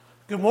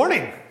Good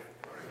morning.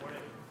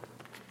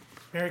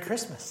 Merry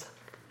Christmas.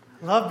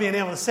 Love being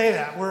able to say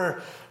that.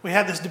 We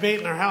had this debate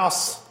in our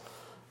house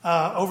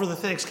over the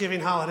Thanksgiving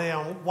holiday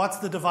on what's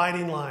the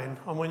dividing line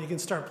on when you can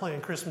start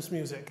playing Christmas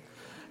music.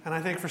 And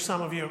I think for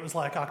some of you it was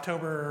like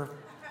October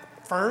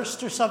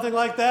 1st or something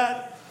like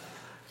that.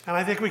 And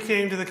I think we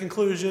came to the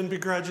conclusion,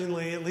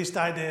 begrudgingly, at least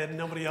I did,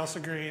 nobody else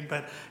agreed,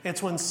 but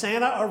it's when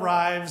Santa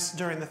arrives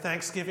during the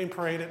Thanksgiving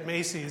parade at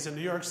Macy's in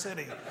New York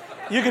City.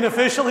 You can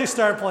officially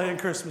start playing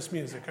Christmas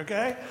music,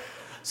 okay?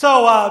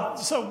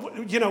 So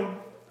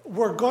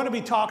we're going to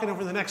be talking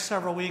over the next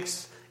several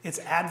weeks. It's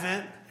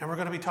Advent, and we're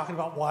going to be talking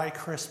about why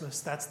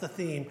Christmas. That's the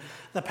theme.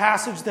 The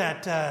passage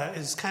that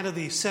is kind of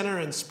the center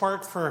and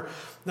spark for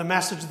the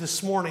message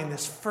this morning,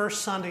 this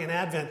first Sunday in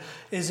Advent,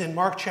 is in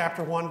Mark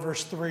chapter 1,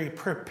 verse 3.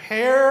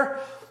 Prepare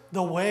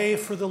the way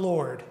for the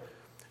Lord.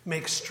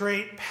 Make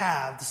straight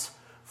paths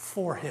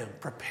for him.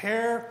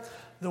 Prepare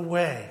the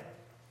way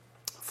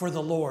for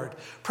the Lord.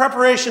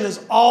 Preparation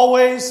has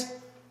always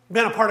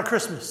been a part of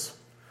Christmas.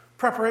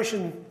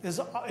 Preparation is,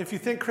 if you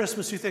think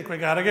Christmas, you think we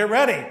got to get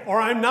ready,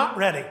 or I'm not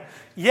ready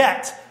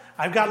yet.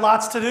 I've got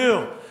lots to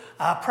do.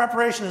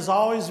 Preparation has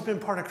always been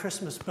part of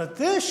Christmas, but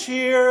this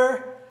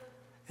year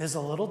is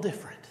a little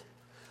different.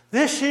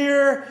 This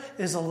year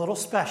is a little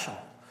special.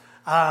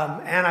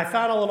 And I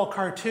found a little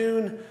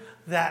cartoon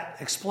that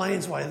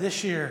explains why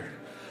this year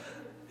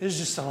is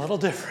just a little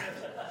different.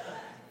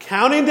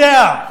 Counting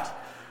down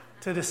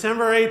to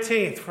December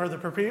 18th for the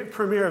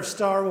premiere of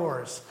Star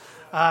Wars.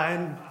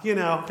 And, you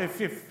know,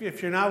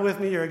 if you're not with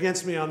me, you're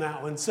against me on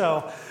that one.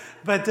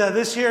 But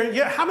this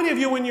year, how many of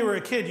you, when you were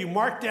a kid, you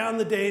marked down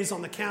the days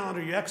on the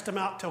calendar, you X'd them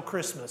out till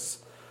Christmas?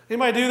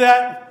 Anybody do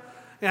that?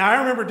 Yeah, I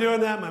remember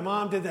doing that. My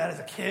mom did that as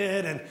a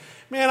kid. And,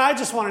 man, I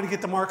just wanted to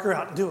get the marker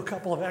out and do a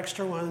couple of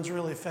extra ones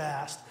really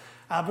fast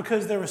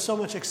because there was so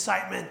much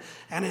excitement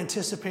and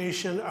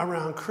anticipation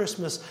around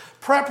Christmas.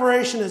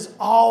 Preparation has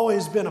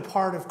always been a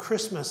part of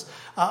Christmas.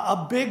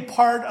 A big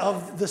part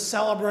of the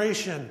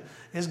celebration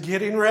is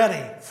getting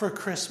ready for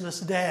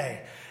Christmas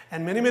Day.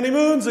 And many, many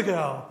moons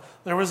ago,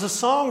 there was a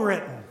song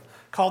written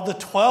called The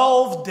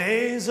 12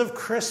 Days of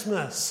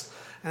Christmas.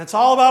 And it's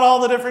all about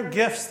all the different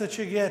gifts that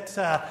you get.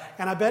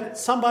 And I bet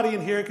somebody in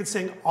here could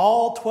sing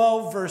all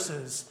 12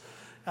 verses.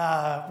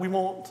 We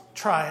won't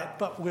try it,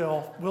 but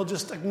we'll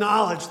just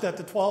acknowledge that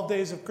the 12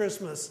 Days of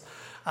Christmas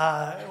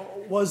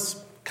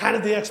was kind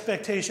of the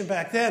expectation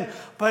back then.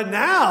 But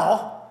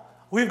now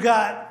we've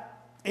got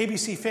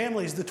ABC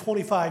Family's The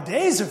 25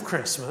 Days of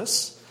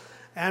Christmas.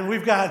 And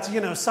we've got,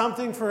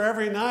 something for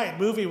every night,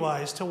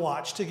 movie-wise, to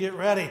watch, to get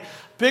ready.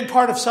 Big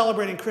part of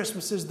celebrating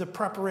Christmas is the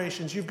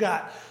preparations. You've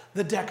got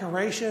the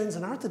decorations,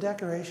 and aren't the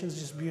decorations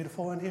just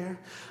beautiful in here?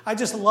 I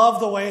just love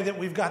the way that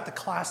we've got the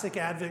classic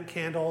Advent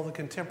candle, the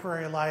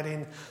contemporary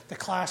lighting, the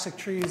classic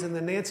trees, and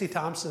then Nancy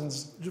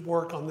Thompson's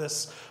work on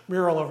this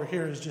mural over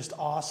here is just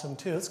awesome,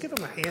 too. Let's give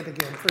them a hand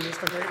again for just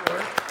the great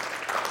work.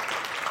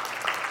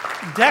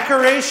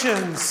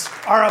 Decorations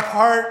are a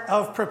part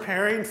of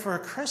preparing for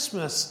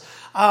Christmas.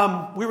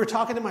 We were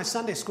talking to my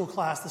Sunday school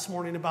class this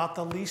morning about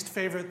the least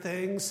favorite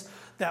things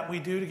that we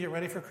do to get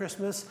ready for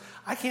Christmas.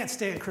 I can't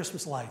stand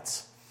Christmas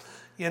lights.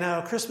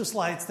 Christmas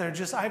lights,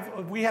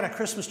 we had a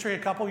Christmas tree a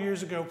couple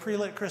years ago,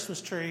 pre-lit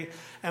Christmas tree,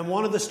 and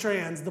one of the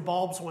strands, the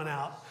bulbs went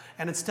out.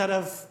 And instead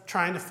of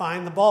trying to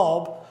find the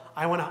bulb,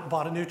 I went out and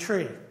bought a new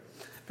tree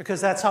because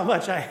that's how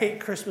much I hate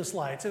Christmas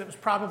lights. And it was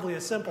probably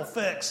a simple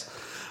fix.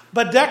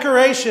 But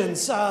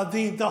decorations,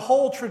 the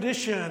whole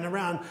tradition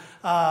around,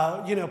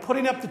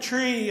 putting up the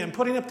tree and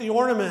putting up the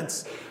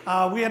ornaments.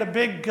 We had a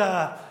big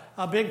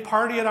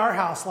party at our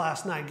house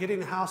last night, getting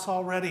the house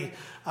all ready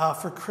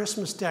for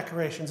Christmas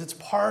decorations. It's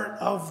part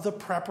of the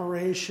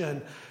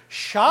preparation.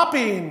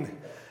 Shopping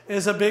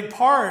is a big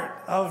part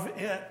of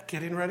it,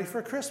 getting ready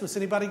for Christmas.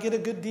 Anybody get a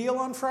good deal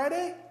on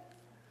Friday?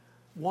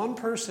 One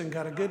person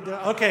got a good deal.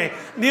 Okay,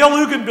 Neil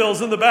Luganbill's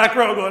in the back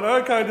row going,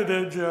 I kind of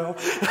did, Joe.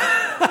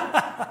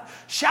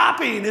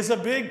 Shopping is a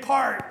big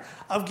part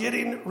of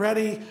getting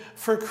ready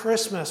for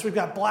Christmas. We've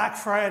got Black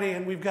Friday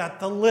and we've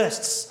got the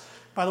lists.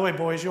 By the way,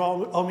 boys, you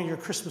all owe me your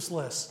Christmas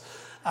lists.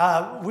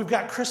 We've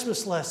got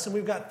Christmas lists and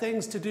we've got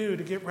things to do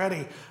to get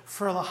ready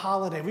for the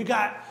holiday. We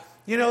got,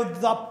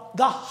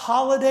 the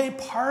holiday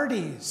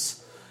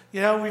parties.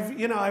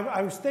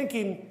 I was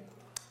thinking,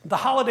 the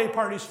holiday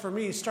parties for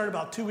me start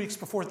about 2 weeks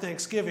before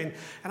Thanksgiving,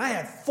 and I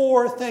had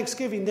 4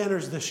 Thanksgiving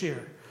dinners this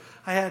year.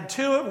 I had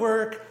 2 at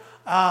work,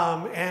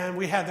 and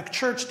we had the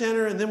church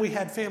dinner, and then we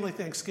had family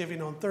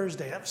Thanksgiving on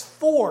Thursday. That was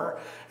 4,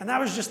 and that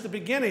was just the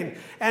beginning.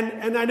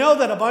 And I know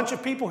that a bunch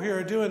of people here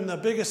are doing the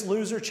Biggest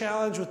Loser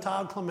Challenge with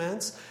Todd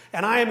Clements,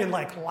 and I am in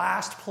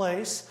last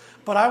place,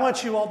 but I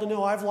want you all to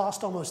know I've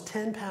lost almost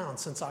 10 pounds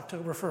since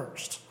October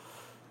 1st.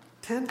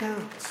 10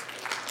 pounds.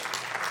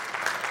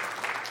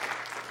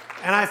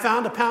 And I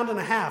found 1.5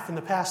 pounds in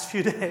the past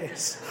few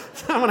days.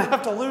 I'm going to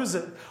have to lose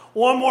it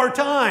one more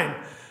time.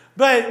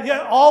 But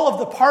all of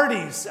the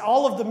parties,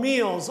 all of the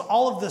meals,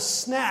 all of the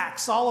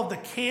snacks, all of the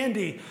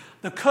candy,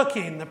 the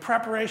cooking, the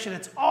preparation,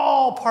 it's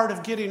all part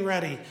of getting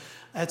ready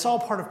It's all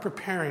part of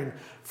preparing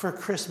for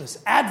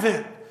Christmas.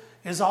 Advent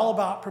is all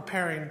about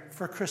preparing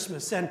for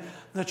Christmas. And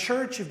the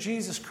Church of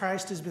Jesus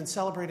Christ has been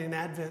celebrating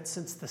Advent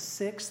since the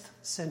 6th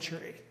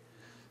century.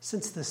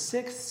 Since the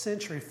 6th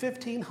century,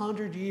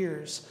 1,500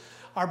 years,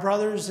 our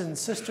brothers and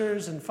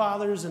sisters and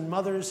fathers and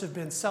mothers have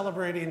been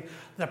celebrating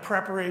the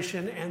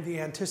preparation and the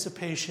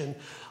anticipation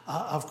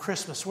of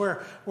Christmas.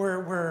 We're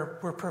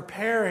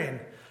preparing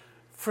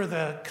for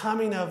the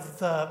coming of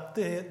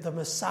the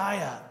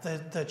Messiah,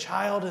 the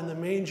child in the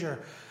manger.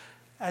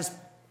 As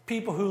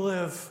people who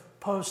live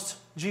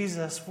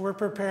post-Jesus, we're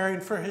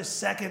preparing for his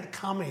second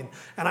coming.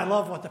 And I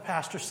love what the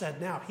pastor said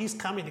now. He's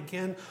coming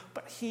again,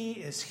 but he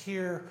is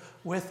here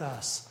with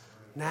us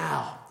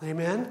now.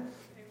 Amen?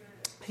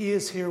 He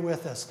is here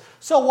with us.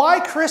 So why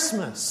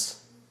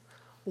Christmas?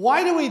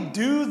 Why do we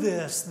do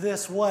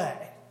this way?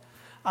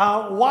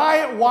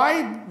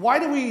 Why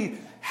do we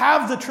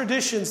have the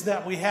traditions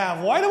that we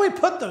have? Why do we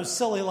put those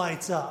silly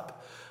lights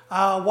up?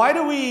 Why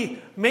do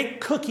we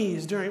make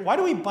cookies why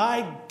do we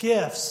buy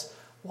gifts?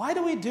 Why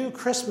do we do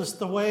Christmas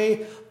the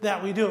way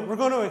that we do it? We're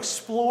going to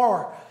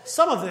explore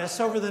some of this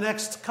over the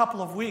next couple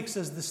of weeks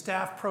as the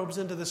staff probes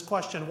into this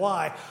question,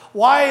 why?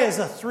 Why is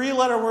a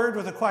 3-letter word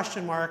with a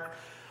question mark,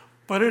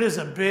 but it is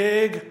a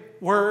big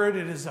word.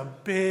 It is a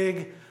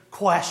big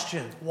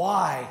question.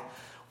 Why?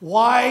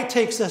 Why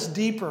takes us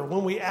deeper.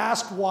 When we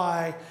ask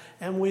why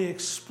and we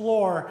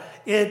explore,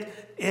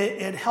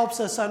 it helps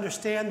us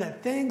understand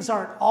that things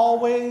aren't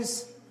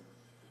always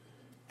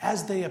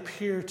as they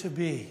appear to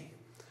be.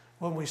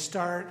 When we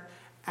start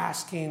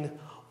asking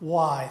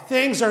why.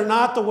 Things are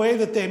not the way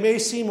that they may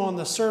seem on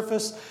the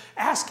surface.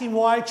 Asking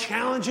why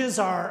challenges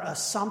our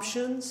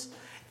assumptions.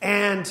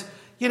 And,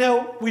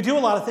 we do a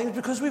lot of things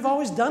because we've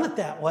always done it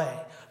that way.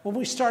 When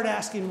we start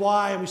asking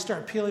why and we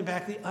start peeling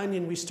back the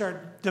onion, we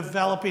start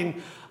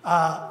developing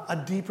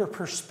a deeper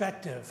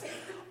perspective.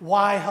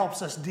 Why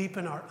helps us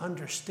deepen our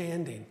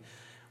understanding.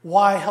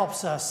 Why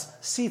helps us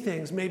see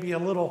things maybe a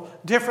little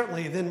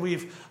differently than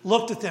we've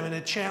looked at them, and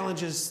it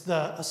challenges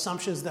the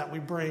assumptions that we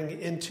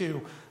bring into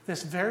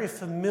this very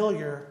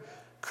familiar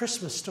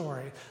Christmas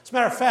story. As a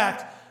matter of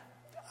fact,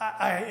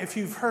 if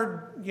you've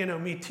heard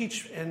me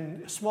teach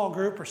in a small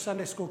group or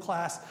Sunday school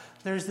class,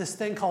 there's this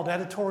thing called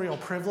editorial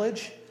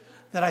privilege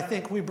that I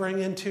think we bring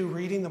into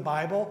reading the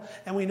Bible,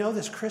 and we know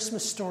this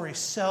Christmas story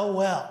so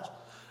well.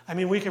 I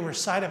mean, we can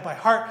recite it by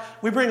heart.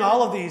 We bring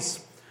all these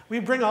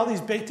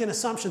baked-in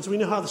assumptions. We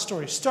know how the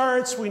story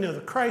starts. We know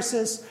the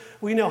crisis.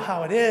 We know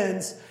how it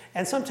ends.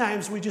 And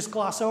sometimes we just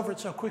gloss over it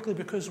so quickly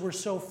because we're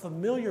so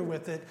familiar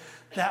with it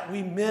that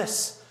we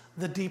miss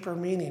the deeper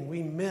meaning.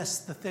 We miss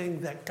the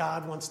thing that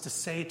God wants to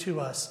say to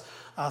us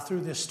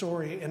through this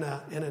story in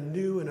a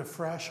new and a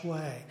fresh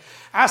way.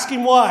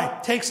 Asking why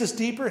takes us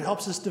deeper. It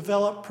helps us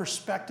develop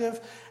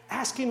perspective.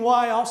 Asking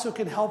why also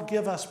can help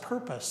give us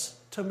purpose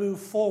to move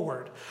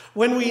forward.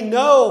 When we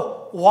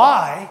know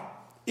why,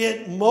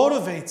 it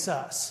motivates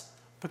us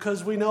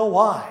because we know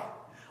why.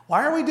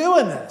 Why are we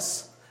doing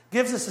this?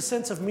 Gives us a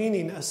sense of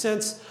meaning, a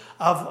sense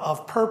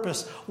of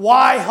purpose.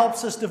 Why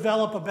helps us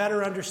develop a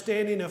better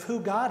understanding of who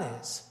God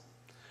is.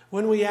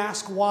 When we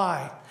ask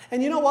why.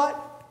 And you know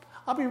what?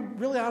 I'll be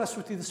really honest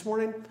with you this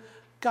morning.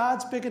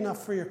 God's big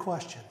enough for your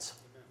questions.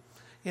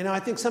 I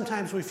think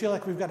sometimes we feel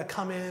like we've got to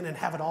come in and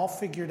have it all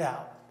figured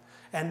out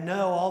and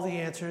know all the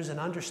answers and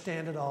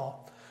understand it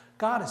all.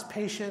 God is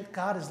patient.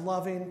 God is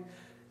loving.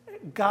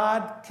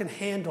 God can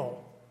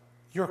handle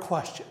your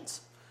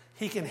questions.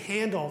 He can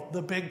handle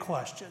the big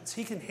questions.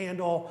 He can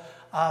handle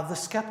the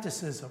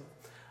skepticism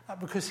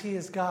because he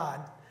is God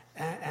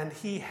and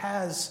he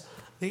has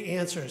the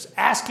answers.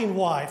 Asking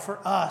why for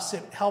us,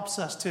 it helps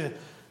us to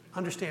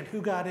understand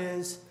who God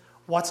is,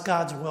 what's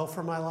God's will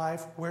for my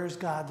life, where's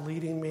God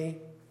leading me.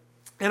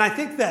 And I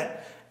think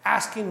that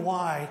asking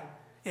why,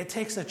 it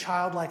takes a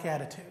childlike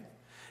attitude.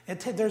 It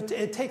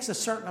takes a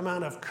certain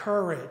amount of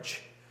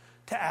courage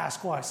to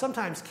ask why.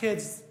 Sometimes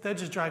kids, they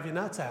just drive you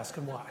nuts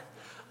asking why.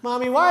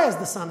 Mommy, why is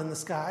the sun in the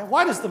sky?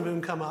 Why does the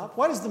moon come up?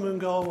 Why does the moon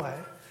go away?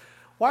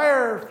 Why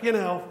are,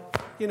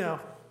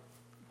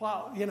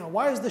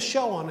 why is the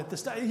show on at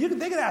this time?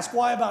 They can ask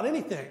why about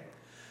anything.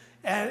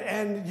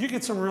 And you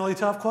get some really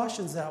tough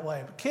questions that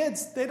way. But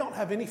kids, they don't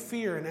have any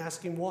fear in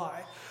asking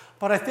why.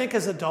 But I think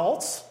as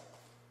adults,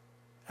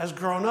 as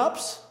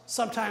grown-ups,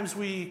 sometimes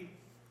we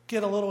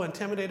get a little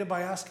intimidated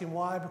by asking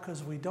why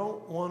because we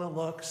don't want to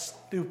look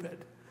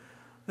stupid.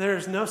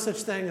 There's no such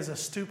thing as a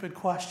stupid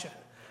question.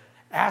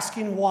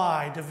 Asking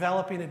why,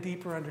 developing a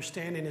deeper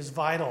understanding is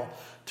vital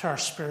to our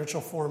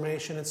spiritual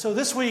formation. And so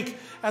this week,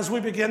 as we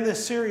begin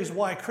this series,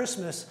 Why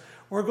Christmas,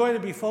 we're going to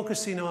be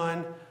focusing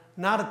on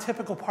not a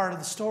typical part of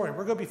the story.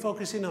 We're going to be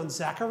focusing on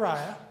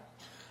Zechariah,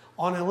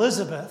 on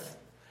Elizabeth,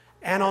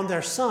 and on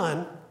their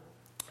son,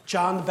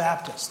 John the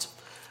Baptist.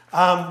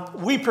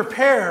 We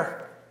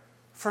prepare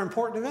for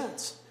important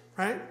events,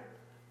 right?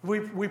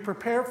 We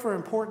prepare for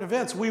important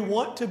events. We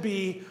want to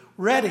be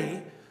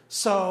ready,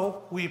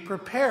 so we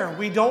prepare.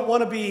 We don't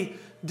want to be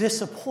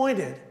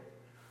disappointed,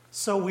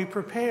 so we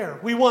prepare.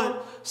 We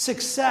want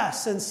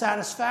success and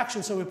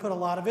satisfaction, so we put a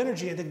lot of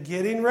energy into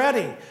getting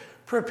ready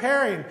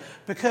Preparing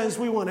because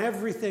we want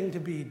everything to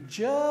be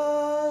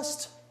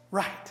just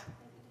right.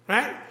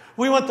 Right?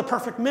 We want the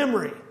perfect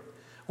memory.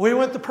 We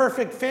want the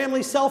perfect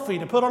family selfie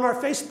to put on our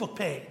Facebook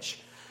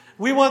page.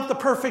 We want the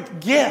perfect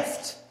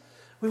gift.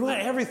 We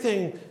want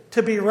everything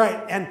to be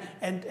right.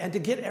 And to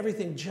get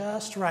everything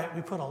just right,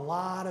 we put a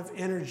lot of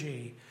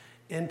energy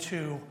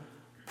into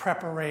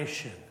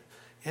preparation,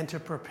 into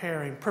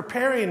preparing.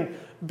 Preparing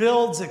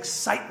builds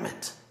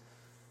excitement.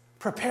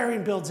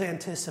 Preparing builds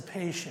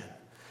anticipation.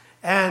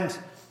 And,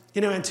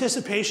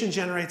 anticipation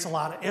generates a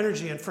lot of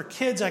energy. And for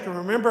kids, I can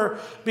remember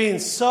being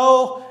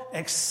so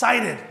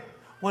excited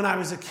when I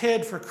was a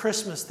kid for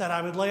Christmas that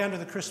I would lay under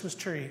the Christmas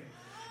tree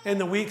in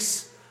the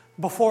weeks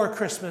before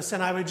Christmas,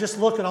 and I would just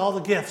look at all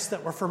the gifts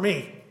that were for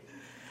me.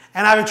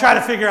 And I would try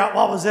to figure out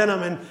what was in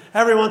them, and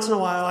every once in a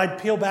while, I'd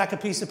peel back a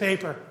piece of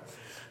paper.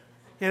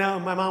 My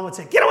mom would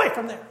say, "Get away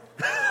from there."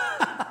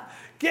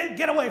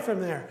 Get away from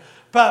there.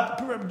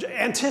 But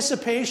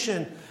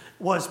anticipation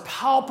was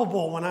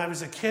palpable when I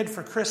was a kid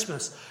for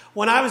Christmas.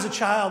 When I was a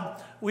child,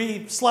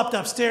 we slept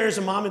upstairs,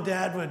 and Mom and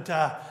Dad would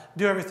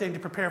do everything to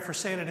prepare for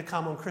Santa to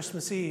come on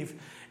Christmas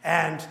Eve.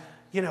 And,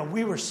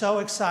 we were so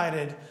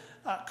excited.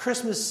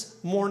 Christmas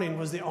morning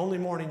was the only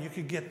morning you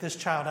could get this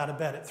child out of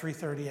bed at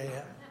 3:30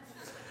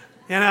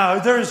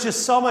 a.m. There was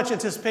just so much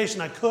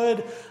anticipation. I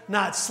could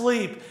not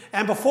sleep.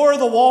 And before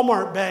the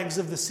Walmart bags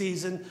of the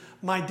season,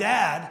 my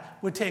dad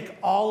would take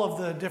all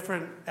of the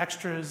different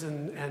extras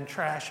and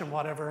trash and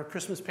whatever,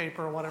 Christmas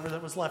paper or whatever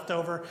that was left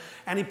over,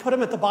 and he put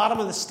them at the bottom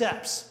of the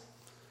steps.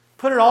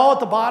 Put it all at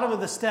the bottom of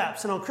the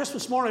steps. And on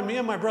Christmas morning, me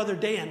and my brother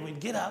Dan, we'd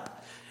get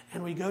up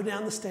and we'd go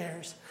down the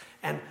stairs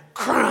and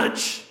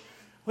crunch.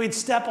 We'd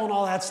step on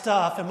all that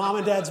stuff, and Mom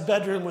and Dad's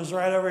bedroom was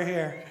right over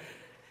here.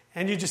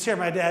 And you just hear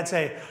my dad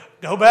say,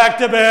 "Go back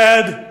to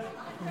bed."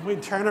 And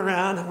we'd turn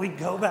around and we'd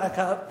go back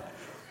up.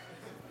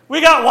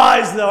 We got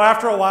wise, though.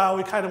 After a while,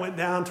 we kind of went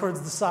down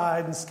towards the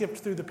side and skipped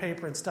through the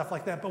paper and stuff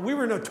like that. But we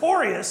were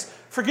notorious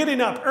for getting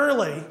up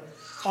early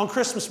on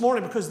Christmas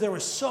morning because there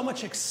was so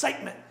much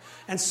excitement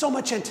and so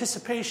much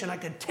anticipation. I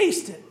could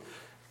taste it.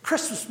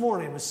 Christmas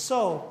morning was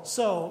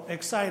so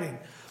exciting.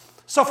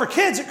 So for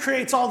kids, it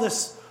creates all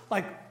this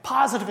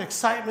positive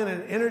excitement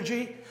and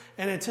energy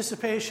and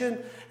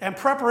anticipation. And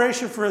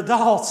preparation for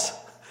adults,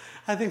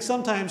 I think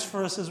sometimes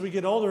for us as we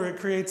get older, it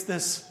creates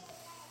this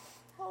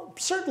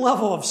certain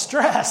level of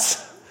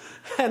stress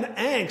and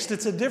angst.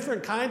 It's a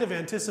different kind of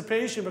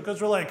anticipation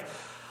because we're like,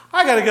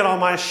 I got to get all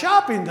my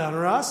shopping done,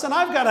 Russ, and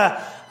I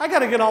got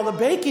to get all the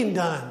baking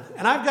done,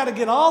 and I've got to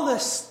get all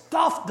this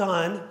stuff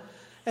done.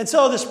 And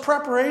so this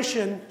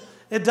preparation,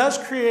 it does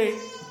create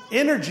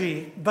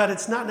energy, but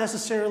it's not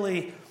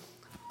necessarily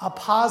a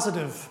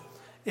positive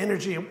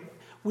energy.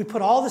 We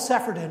put all this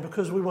effort in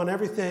because we want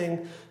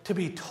everything to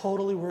be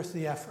totally worth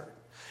the effort.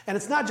 And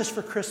it's not just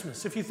for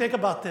Christmas. If you think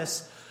about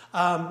this,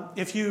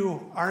 if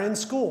you are in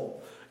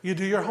school, you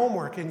do your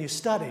homework and you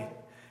study.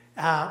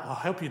 I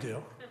hope you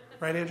do.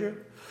 Right, Andrew?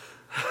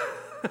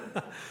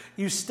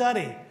 You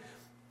study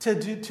to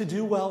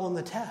do well on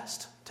the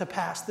test, to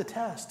pass the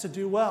test, to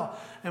do well.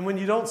 And when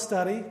you don't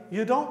study,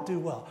 you don't do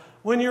well.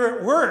 When you're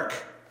at work,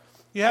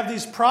 you have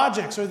these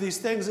projects or these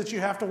things that you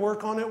have to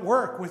work on at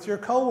work with your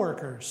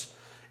coworkers.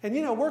 And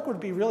work would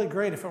be really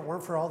great if it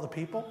weren't for all the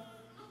people,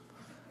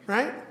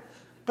 right?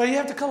 But you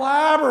have to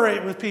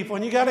collaborate with people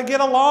and you got to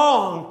get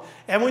along.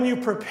 And when you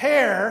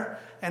prepare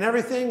and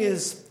everything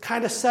is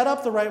kind of set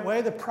up the right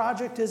way, the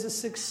project is a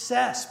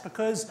success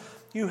because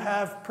you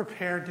have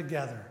prepared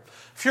together.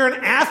 If you're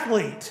an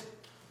athlete,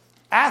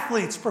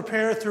 athletes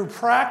prepare through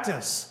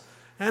practice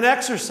and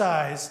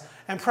exercise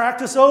and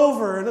practice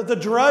over and the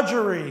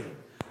drudgery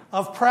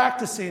of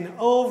practicing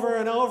over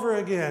and over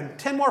again.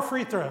 10 more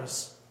free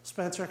throws,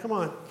 Spencer, come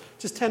on.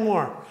 Just 10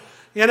 more.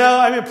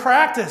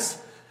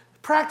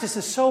 Practice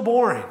is so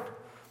boring.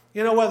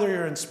 Whether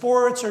you're in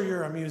sports or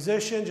you're a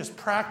musician, just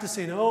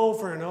practicing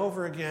over and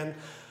over again.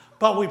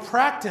 But we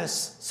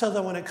practice so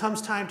that when it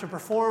comes time to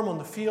perform on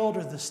the field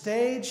or the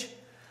stage,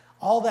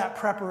 all that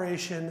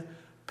preparation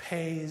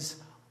pays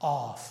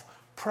off.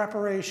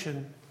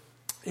 Preparation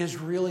is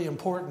really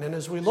important. And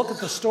as we look at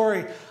the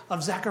story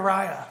of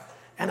Zechariah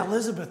and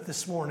Elizabeth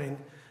this morning,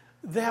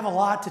 they have a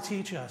lot to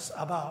teach us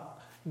about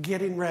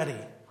getting ready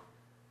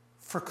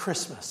for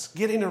Christmas,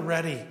 getting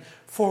ready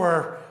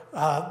for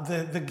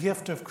the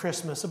gift of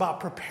Christmas, about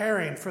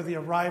preparing for the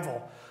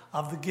arrival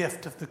of the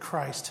gift of the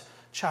Christ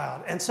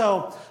child. And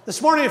so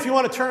this morning, if you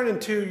want to turn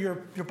into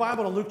your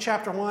Bible to Luke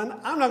chapter 1,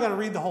 I'm not going to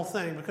read the whole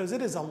thing because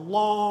it is a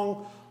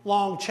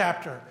long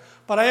chapter.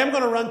 But I am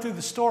going to run through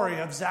the story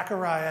of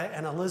Zechariah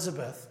and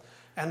Elizabeth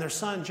and their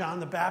son John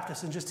the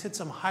Baptist and just hit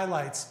some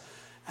highlights.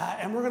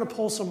 And we're going to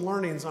pull some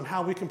learnings on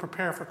how we can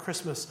prepare for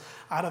Christmas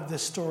out of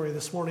this story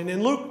this morning.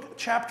 In Luke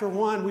chapter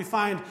 1, we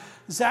find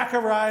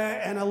Zechariah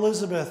and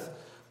Elizabeth.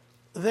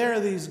 They're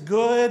these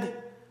good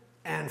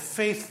and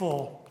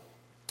faithful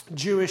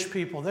Jewish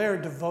people. They are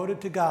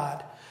devoted to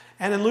God.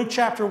 And in Luke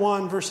chapter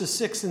 1, verses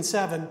 6 and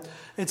 7,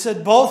 it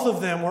said both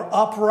of them were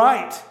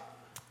upright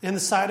in the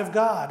sight of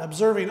God,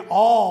 observing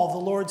all the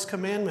Lord's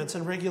commandments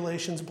and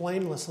regulations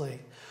blamelessly.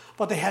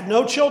 but they had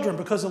no children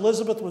because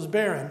Elizabeth was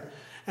barren,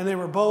 and they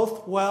were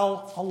both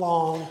well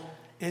along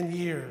in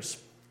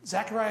years.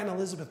 Zechariah and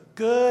Elizabeth,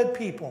 good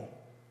people.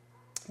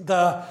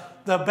 The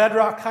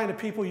bedrock kind of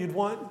people you'd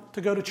want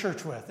to go to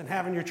church with and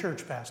have in your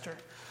church pastor.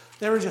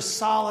 They were just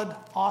solid,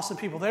 awesome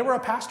people. They were a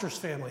pastor's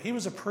family. He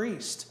was a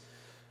priest.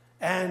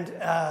 And,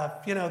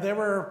 they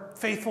were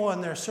faithful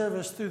in their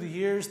service through the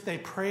years. They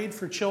prayed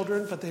for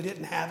children, but they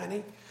didn't have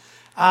any.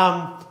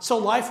 So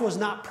life was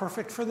not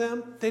perfect for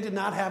them. They did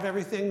not have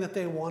everything that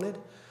they wanted.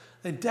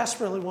 They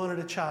desperately wanted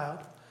a child.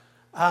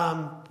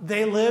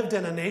 They lived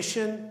in a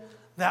nation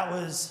that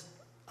was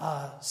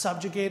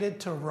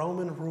subjugated to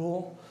Roman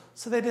rule.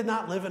 So they did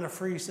not live in a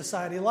free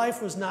society.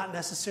 Life was not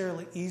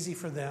necessarily easy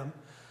for them.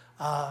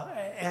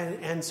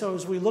 And so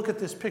as we look at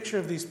this picture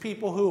of these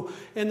people who,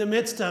 in the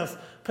midst of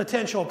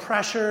potential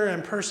pressure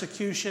and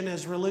persecution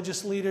as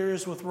religious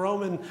leaders with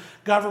Roman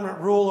government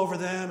rule over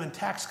them and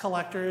tax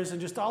collectors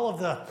and just all of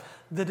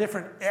the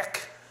different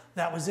ick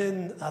that was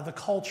in the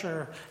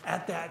culture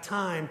at that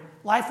time,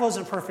 life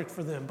wasn't perfect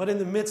for them. But in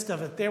the midst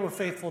of it, they were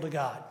faithful to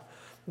God.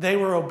 They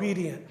were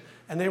obedient,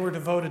 and they were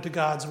devoted to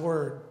God's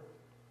word.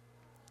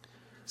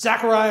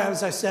 Zechariah,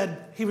 as I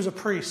said, he was a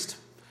priest,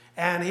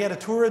 and he had a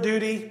tour of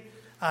duty.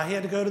 He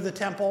had to go to the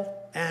temple,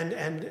 and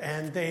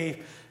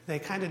they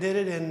kind of did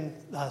it in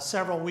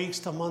several weeks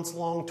to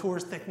months-long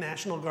tours, thick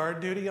National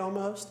Guard duty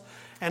almost.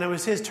 And it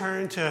was his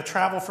turn to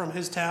travel from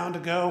his town to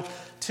go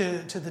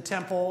to the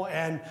temple.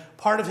 And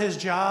part of his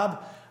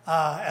job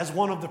as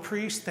one of the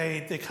priests,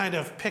 they kind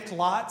of picked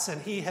lots,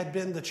 and he had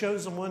been the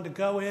chosen one to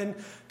go in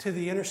to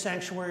the inner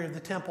sanctuary of the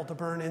temple to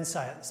burn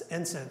incense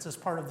as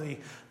part of the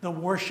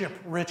worship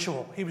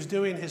ritual. He was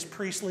doing his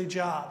priestly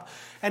job.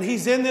 And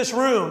he's in this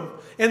room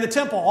in the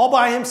temple all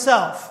by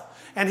himself,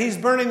 and he's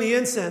burning the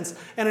incense,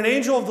 and an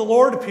angel of the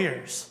Lord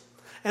appears.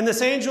 And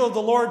this angel of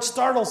the Lord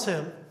startles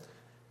him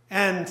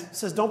and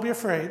says, "Don't be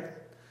afraid,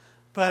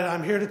 but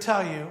I'm here to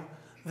tell you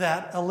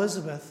that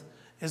Elizabeth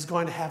is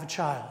going to have a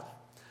child.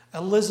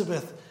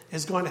 Elizabeth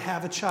is going to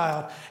have a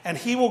child, and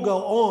he will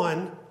go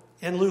on,"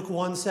 in Luke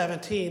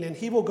 1:17, "and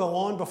he will go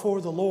on before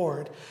the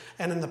Lord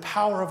and in the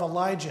power of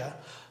Elijah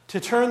to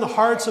turn the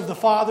hearts of the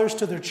fathers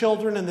to their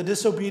children and the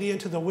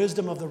disobedient to the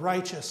wisdom of the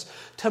righteous,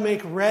 to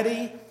make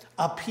ready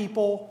a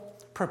people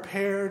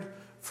prepared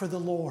for the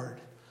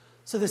Lord."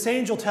 So this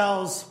angel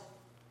tells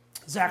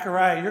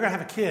Zechariah, "You're going to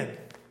have a kid."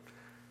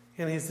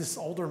 And he's this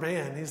older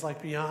man. He's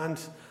like beyond,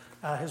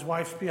 his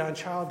wife's beyond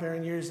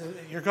childbearing years.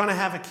 You're going to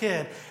have a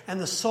kid. And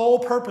the sole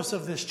purpose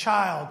of this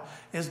child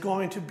is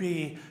going to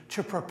be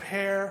to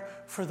prepare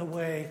for the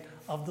way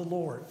of the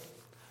Lord.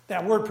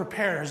 That word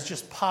prepare has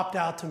just popped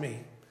out to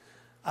me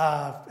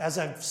as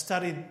I've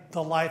studied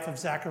the life of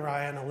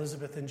Zechariah and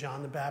Elizabeth and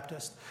John the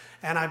Baptist.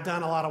 And I've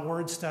done a lot of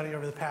word study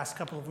over the past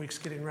couple of weeks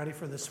getting ready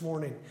for this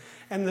morning.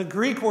 And the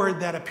Greek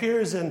word that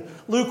appears in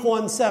Luke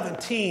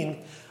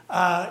 1:17,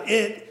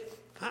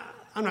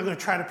 I'm not going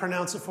to try to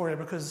pronounce it for you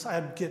because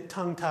I'd get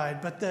tongue-tied,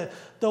 but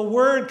the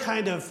word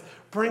kind of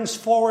brings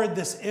forward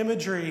this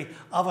imagery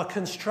of a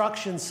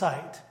construction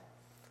site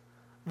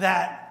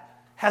that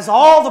has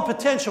all the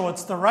potential.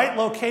 It's the right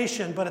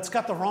location, but it's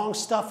got the wrong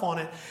stuff on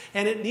it,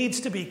 and it needs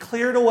to be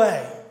cleared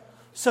away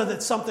so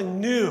that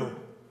something new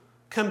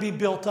can be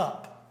built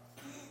up.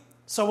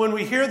 So when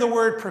we hear the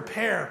word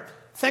prepare,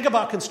 think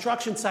about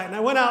construction site. And I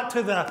went out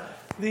to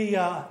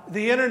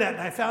the internet,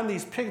 and I found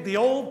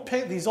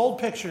these old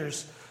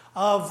pictures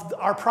of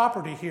our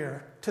property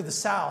here to the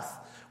south,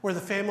 where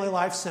the Family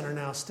Life Center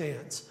now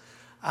stands.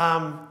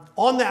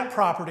 On that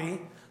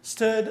property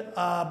stood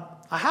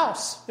a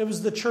house. It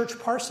was the church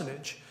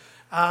parsonage.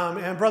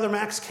 And Brother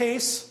Max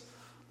Case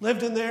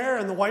lived in there,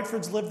 and the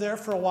Whitefords lived there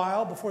for a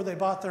while before they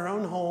bought their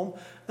own home.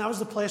 That was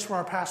the place where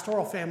our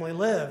pastoral family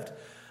lived.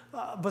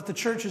 But the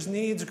church's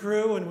needs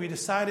grew, and we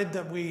decided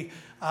that we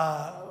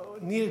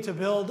needed to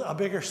build a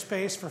bigger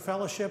space for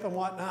fellowship and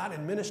whatnot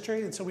and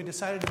ministry, and so we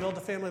decided to build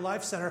the Family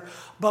Life Center.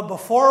 But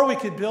before we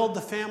could build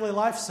the Family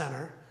Life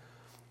Center,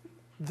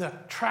 the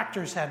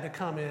tractors had to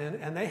come in,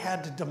 and they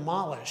had to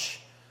demolish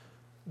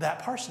that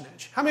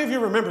parsonage. How many of you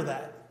remember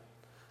that?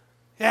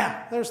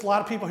 Yeah, there's a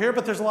lot of people here,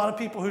 but there's a lot of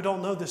people who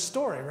don't know this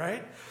story,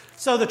 right?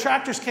 So the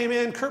tractors came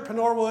in, Kurt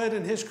Penorwood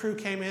and his crew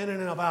came in,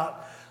 and in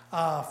about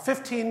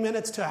 15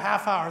 minutes to a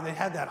half hour, they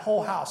had that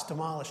whole house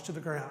demolished to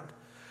the ground.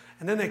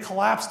 And then they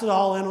collapsed it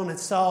all in on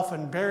itself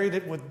and buried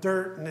it with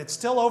dirt, and it's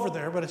still over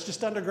there, but it's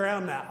just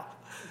underground now.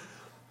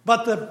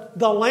 But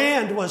the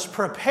land was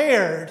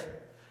prepared,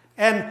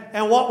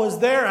 and what was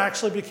there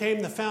actually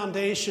became the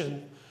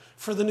foundation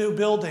for the new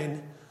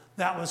building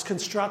that was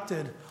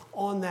constructed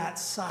on that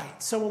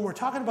site. So when we're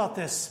talking about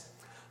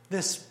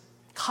this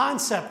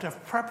concept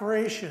of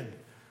preparation,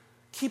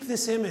 keep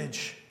this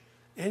image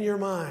in your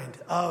mind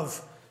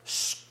of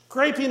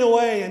scraping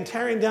away and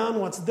tearing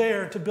down what's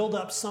there to build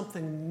up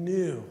something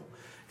new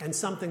and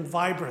something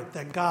vibrant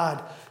that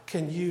God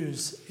can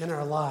use in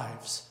our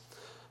lives.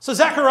 So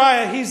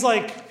Zechariah, he's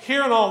like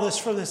hearing all this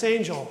from this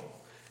angel,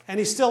 and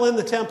he's still in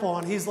the temple,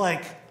 and he's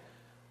like,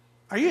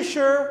 "Are you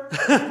sure?"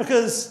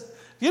 Because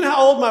you know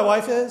how old my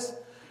wife is?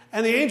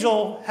 And the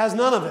angel has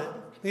none of it.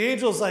 The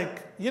angel's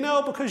like,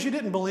 because you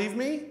didn't believe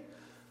me,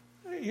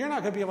 you're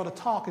not going to be able to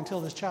talk until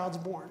this child's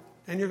born.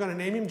 And you're going to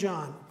name him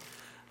John.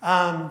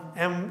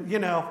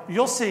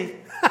 You'll see.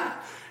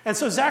 And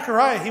so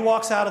Zechariah, he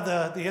walks out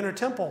of the inner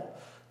temple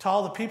to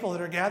all the people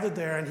that are gathered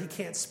there, and he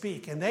can't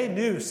speak. And they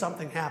knew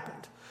something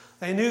happened.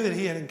 They knew that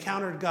he had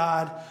encountered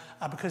God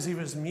because he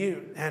was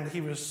mute. And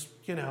he was,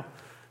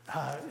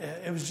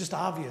 it was just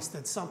obvious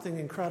that something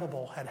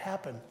incredible had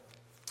happened.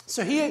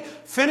 So he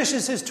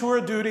finishes his tour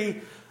of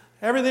duty.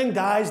 Everything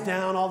dies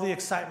down. All the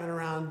excitement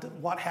around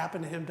what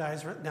happened to him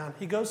dies down.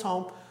 He goes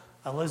home.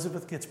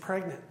 Elizabeth gets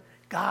pregnant.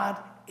 God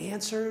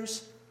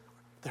answers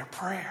their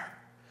prayer.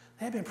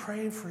 They had been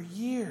praying for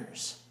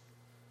years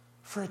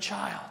for a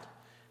child.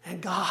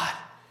 And God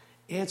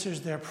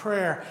answers their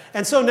prayer.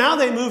 And so now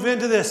they move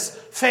into this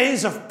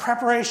phase of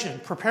preparation,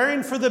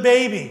 preparing for the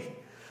baby.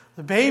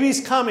 The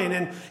baby's coming.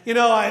 And,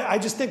 I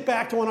just think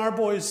back to when our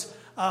boys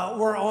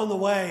were on the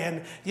way.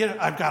 And,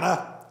 I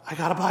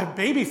got to buy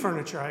baby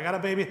furniture. I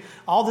got to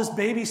all this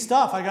baby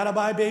stuff. I got to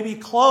buy baby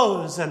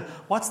clothes. And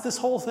what's this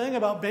whole thing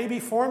about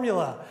baby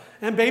formula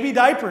and baby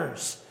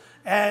diapers?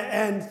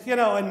 And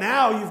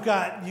now you've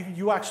got,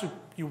 you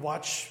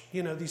watch,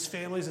 these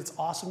families. It's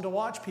awesome to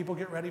watch people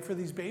get ready for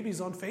these babies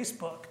on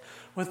Facebook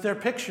with their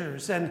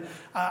pictures. And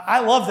I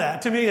love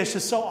that. To me, it's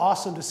just so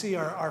awesome to see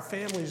our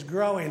families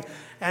growing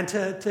and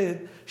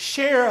to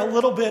share a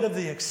little bit of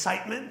the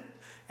excitement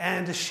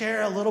and to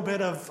share a little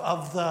bit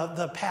of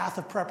the path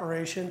of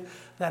preparation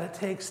that it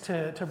takes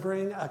to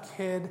bring a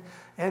kid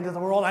into the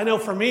world. I know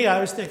for me, I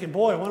was thinking,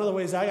 boy, one of the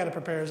ways I got to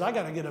prepare is I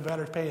got to get a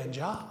better paying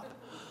job.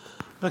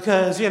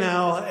 Because,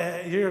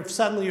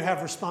 suddenly you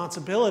have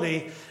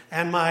responsibility,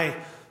 and my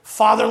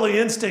fatherly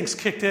instincts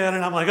kicked in,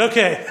 and I'm like,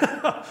 okay,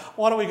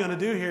 what are we going to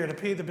do here to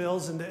pay the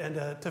bills and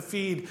to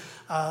feed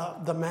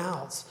the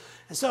mouths?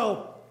 And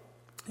so,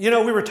 we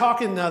were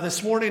talking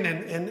this morning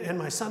in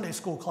my Sunday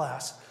school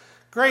class.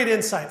 Great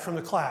insight from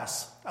the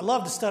class. I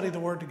love to study the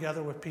Word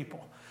together with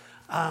people.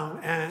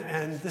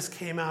 And this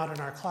came out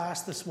in our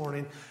class this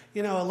morning.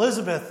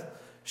 Elizabeth,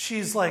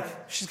 she's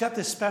got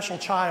this special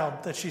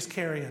child that she's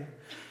carrying.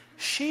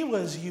 She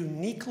was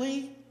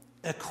uniquely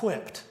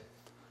equipped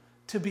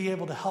to be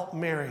able to help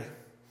Mary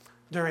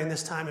during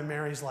this time in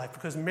Mary's life,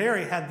 because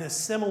Mary had this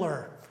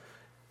similar,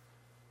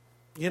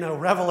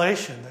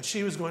 revelation that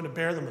she was going to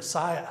bear the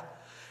Messiah.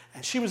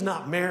 And she was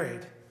not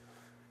married.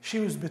 She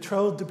was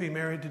betrothed to be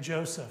married to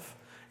Joseph.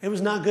 It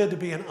was not good to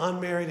be an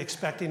unmarried,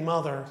 expecting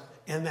mother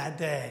in that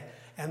day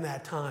and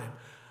that time.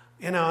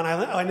 And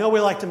I know we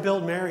like to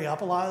build Mary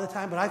up a lot of the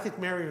time, but I think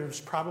Mary was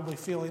probably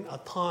feeling a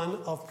ton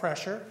of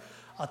pressure,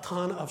 a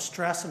ton of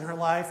stress in her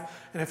life.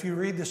 And if you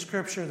read the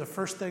scripture, the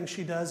first thing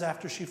she does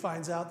after she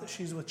finds out that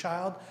she's with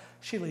child,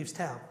 she leaves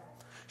town.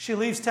 She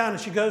leaves town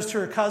and she goes to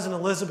her cousin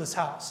Elizabeth's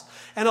house.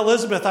 And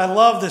Elizabeth, I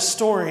love this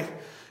story.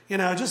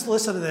 Just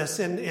listen to this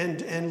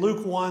in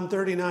Luke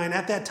 1:39.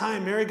 At that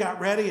time, Mary got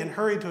ready and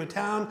hurried to a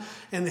town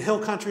in the hill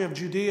country of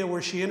Judea,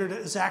 where she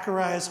entered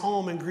Zachariah's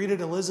home and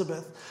greeted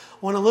Elizabeth.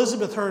 When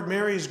Elizabeth heard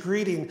Mary's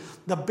greeting,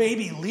 the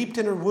baby leaped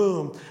in her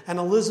womb, and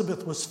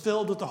Elizabeth was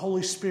filled with the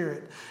Holy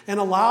Spirit. In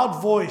a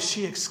loud voice,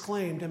 she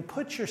exclaimed, and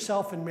put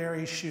yourself in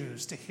Mary's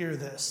shoes to hear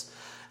this.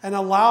 In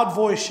a loud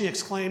voice, she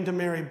exclaimed to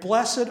Mary,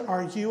 "Blessed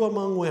are you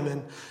among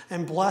women,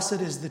 and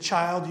blessed is the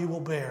child you will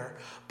bear.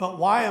 But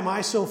why am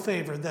I so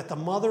favored that the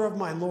mother of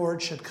my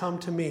Lord should come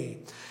to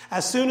me?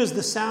 As soon as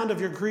the sound of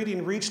your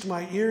greeting reached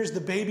my ears,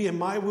 the baby in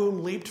my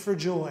womb leaped for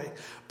joy.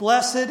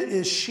 Blessed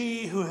is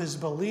she who has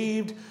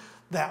believed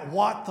that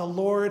what the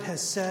Lord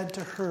has said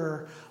to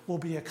her will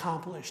be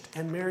accomplished."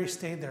 And Mary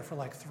stayed there for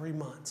 3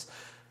 months.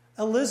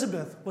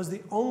 Elizabeth was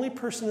the only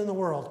person in the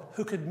world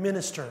who could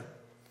minister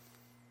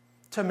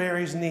to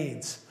Mary's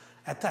needs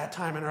at that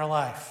time in her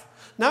life.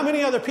 Not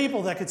many other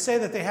people that could say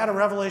that they had a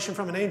revelation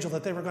from an angel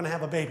that they were going to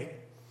have a baby.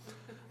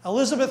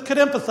 Elizabeth could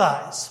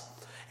empathize.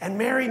 And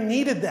Mary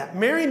needed that.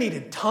 Mary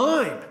needed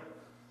time.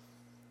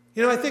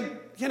 I think,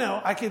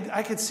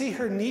 I could see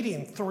her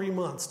needing 3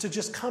 months to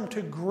just come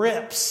to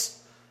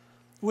grips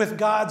with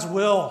God's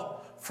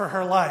will for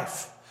her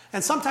life.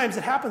 And sometimes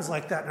it happens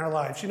like that in our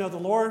lives. The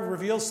Lord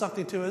reveals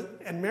something to us,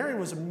 and Mary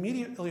was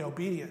immediately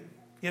obedient.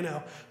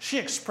 She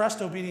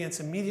expressed obedience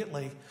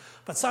immediately.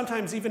 But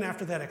sometimes even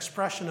after that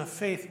expression of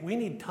faith, we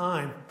need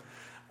time.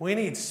 We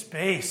need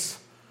space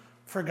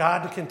for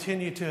God to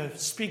continue to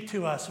speak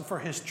to us and for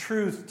his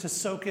truth to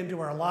soak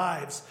into our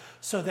lives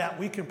so that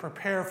we can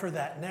prepare for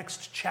that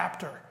next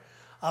chapter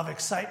of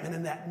excitement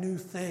and that new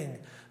thing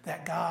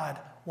that God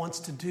wants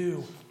to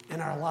do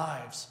in our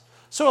lives.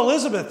 So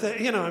Elizabeth,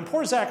 and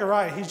poor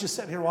Zechariah, he's just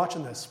sitting here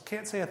watching this.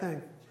 Can't say a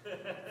thing.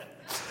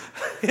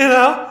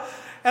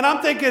 And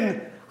I'm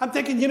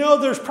thinking,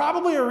 there's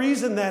probably a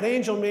reason that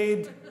angel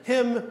made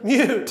him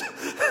mute.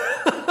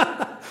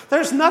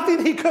 There's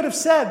nothing he could have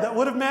said that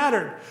would have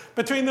mattered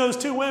between those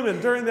two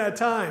women during that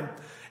time.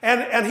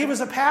 And he was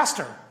a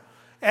pastor.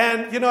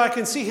 And, I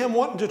can see him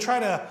wanting to try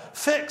to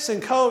fix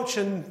and coach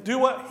and do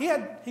what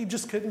he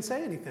just couldn't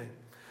say anything.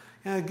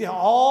 And again,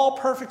 all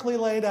perfectly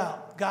laid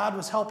out. God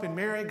was helping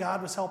Mary.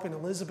 God was helping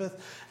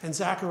Elizabeth and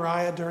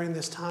Zechariah during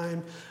this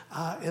time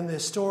in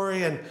this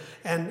story.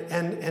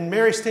 And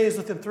Mary stays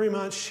with them 3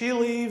 months. She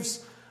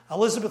leaves.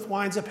 Elizabeth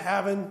winds up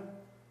having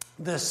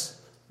this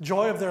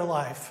joy of their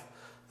life.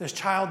 This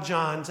child,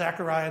 John.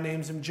 Zechariah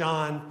names him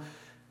John.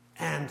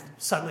 And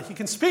suddenly he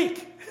can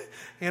speak.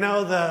 You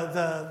know,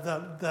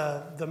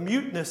 the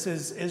muteness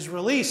is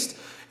released.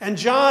 And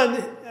John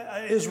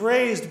is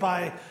raised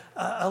by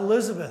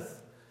Elizabeth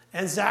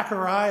and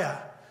Zechariah.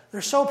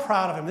 They're so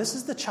proud of him. This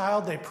is the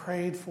child they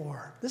prayed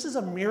for. This is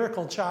a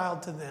miracle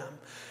child to them.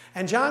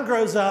 And John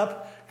grows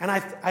up, and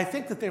I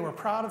think that they were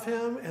proud of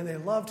him and they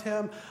loved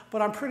him,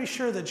 but I'm pretty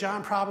sure that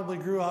John probably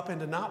grew up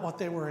into not what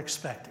they were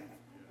expecting.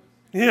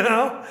 You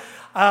know,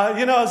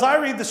 as I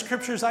read the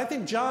scriptures, I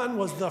think John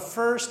was the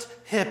first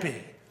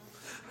hippie.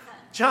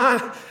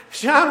 John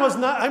was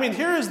not,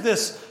 here is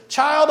this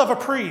child of a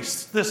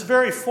priest, this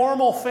very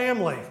formal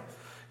family,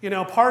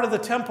 part of the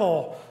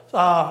temple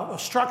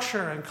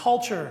structure and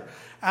culture.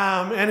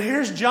 And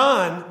here's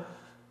John,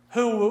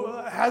 who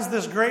has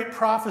this great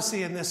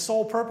prophecy and this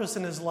sole purpose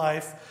in his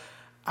life,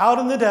 out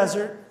in the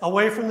desert,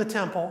 away from the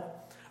temple,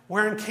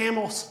 wearing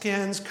camel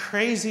skins,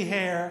 crazy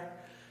hair,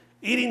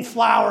 eating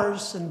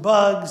flowers and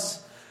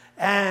bugs.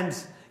 And,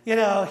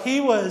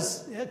 he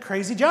was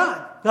crazy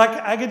John. Like,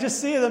 I could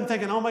just see them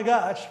thinking, oh my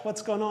gosh,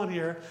 what's going on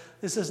here?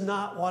 This is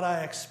not what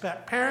I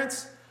expect.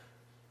 Parents,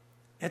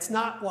 it's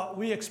not what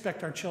we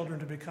expect our children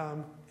to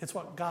become. It's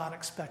what God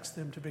expects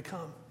them to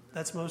become.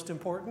 That's most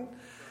important.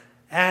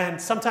 And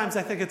sometimes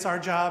I think it's our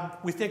job,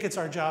 we think it's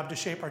our job to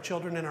shape our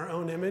children in our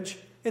own image.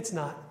 It's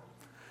not.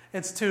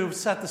 It's to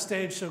set the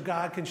stage so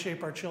God can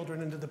shape our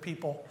children into the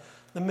people,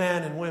 the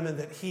men and women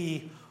that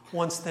He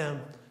wants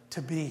them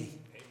to be.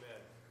 Amen.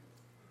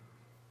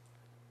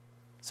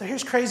 So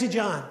here's crazy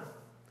John,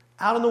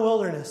 out in the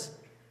wilderness.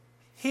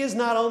 He is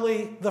not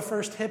only the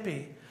first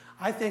hippie,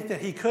 I think that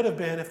he could have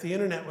been, if the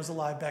internet was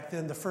alive back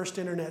then, the first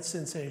internet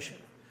sensation.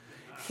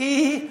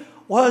 He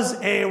was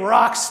a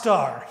rock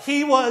star.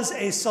 He was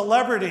a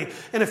celebrity.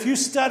 And if you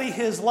study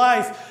his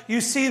life,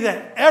 you see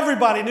that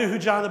everybody knew who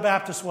John the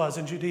Baptist was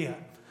in Judea.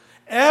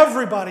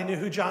 Everybody knew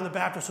who John the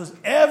Baptist was.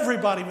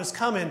 Everybody was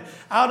coming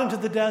out into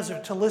the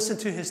desert to listen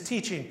to his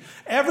teaching.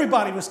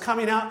 Everybody was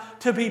coming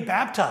out to be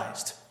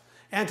baptized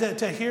and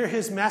to hear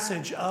his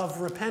message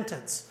of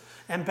repentance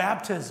and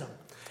baptism.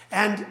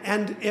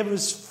 And it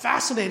was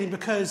fascinating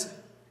because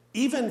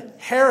even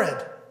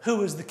Herod, who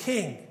was the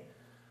king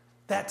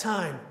that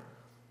time,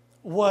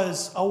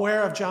 was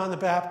aware of John the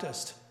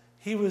Baptist.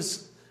 He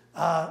was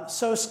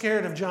so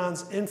scared of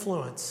John's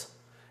influence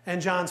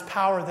and John's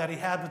power that he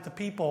had with the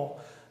people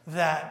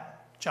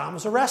that John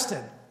was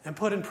arrested and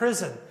put in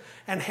prison.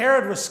 And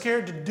Herod was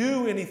scared to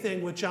do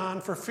anything with John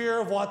for fear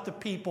of what the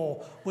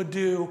people would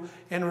do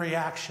in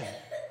reaction.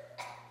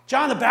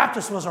 John the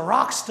Baptist was a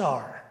rock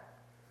star.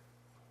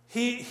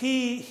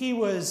 He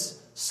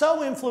was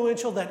so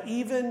influential that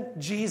even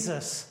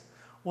Jesus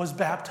was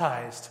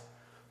baptized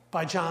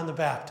by John the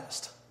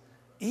Baptist.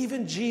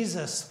 Even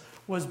Jesus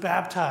was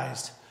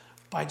baptized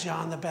by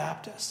John the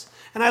Baptist.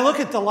 And I look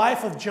at the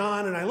life of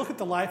John and I look at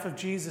the life of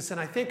Jesus and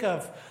I think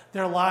of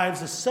their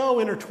lives as so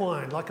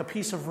intertwined, like a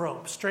piece of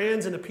rope,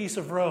 strands in a piece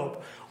of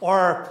rope,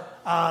 or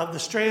the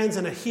strands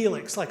in a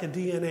helix, like a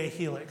DNA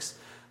helix.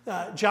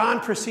 John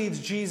precedes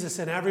Jesus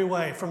in every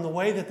way, from the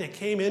way that they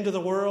came into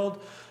the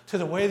world to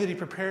the way that he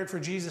prepared for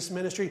Jesus'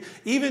 ministry.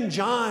 Even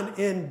John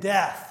in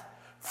death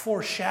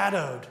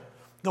foreshadowed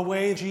the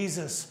way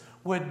Jesus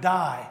would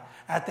die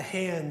at the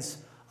hands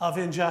of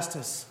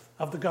injustice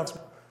of the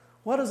government.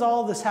 What does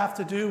all this have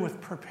to do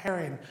with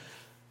preparing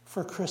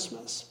for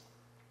Christmas?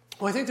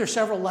 Well, I think there's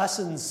several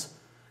lessons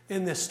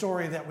in this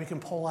story that we can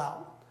pull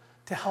out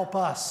to help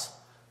us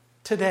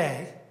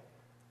today,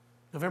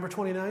 November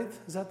 29th,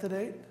 is that the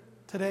date?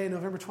 Today,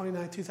 November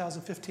 29th,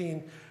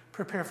 2015,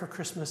 prepare for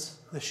Christmas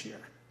this year.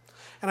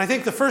 And I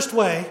think the first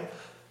way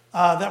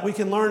that we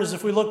can learn is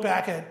if we look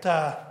back at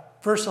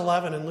verse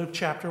 11 in Luke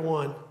chapter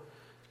 1,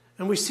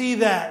 and we see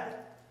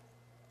that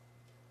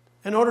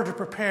in order to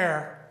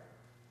prepare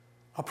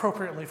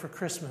appropriately for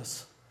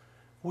Christmas,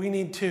 we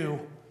need to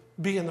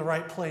be in the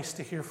right place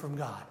to hear from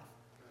God.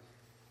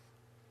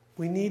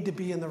 We need to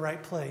be in the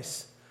right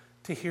place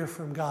to hear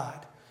from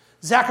God.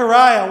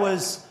 Zechariah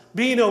was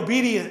being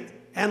obedient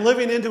and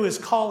living into his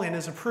calling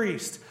as a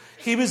priest.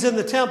 He was in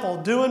the temple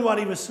doing what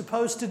he was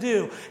supposed to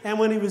do. And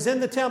when he was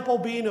in the temple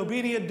being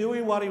obedient,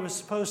 doing what he was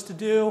supposed to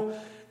do,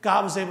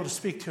 God was able to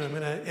speak to him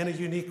in a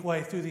unique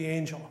way through the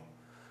angel.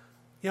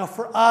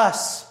 For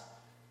us,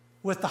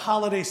 with the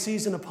holiday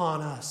season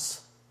upon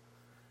us,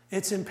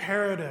 it's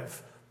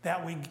imperative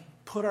that we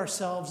put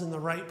ourselves in the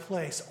right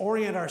place,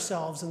 orient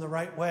ourselves in the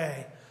right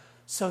way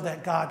so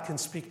that God can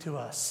speak to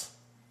us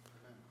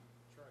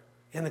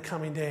in the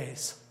coming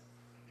days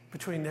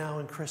between now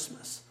and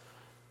Christmas.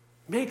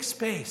 Make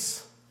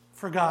space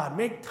for God.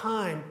 Make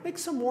time. Make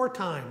some more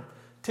time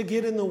to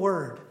get in the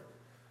Word.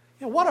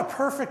 What a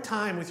perfect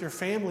time with your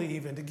family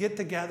even to get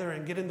together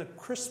and get in the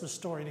Christmas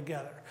story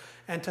together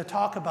and to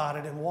talk about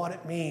it and what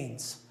it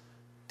means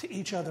to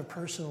each other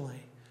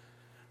personally.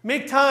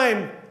 Make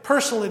time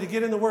personally to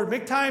get in the Word.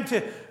 Make time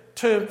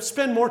to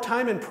spend more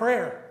time in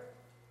prayer.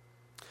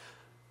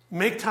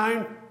 Make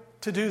time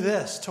to do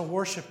this, to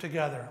worship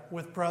together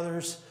with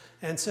brothers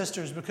and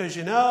sisters. Because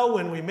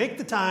when we make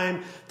the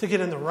time to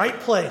get in the right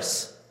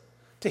place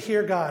to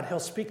hear God, He'll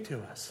speak to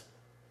us.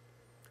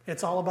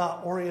 It's all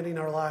about orienting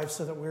our lives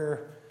so that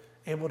we're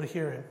able to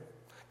hear Him.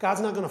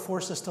 God's not going to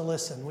force us to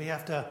listen. We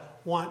have to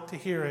want to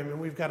hear Him, and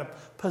we've got to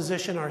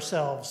position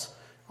ourselves.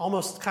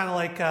 Almost kind of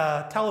like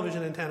a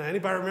television antenna.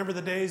 Anybody remember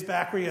the days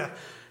back where you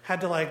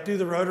had to do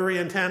the rotary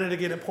antenna to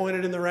get it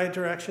pointed in the right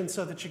direction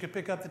so that you could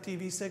pick up the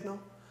TV signal?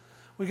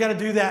 We've got to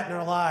do that in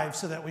our lives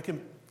so that we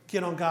can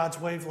get on God's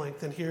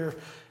wavelength and hear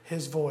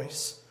His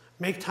voice.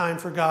 Make time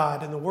for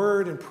God in the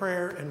Word and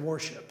prayer and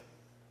worship.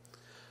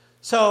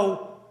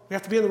 So we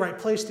have to be in the right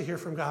place to hear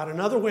from God.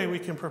 Another way we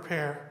can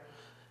prepare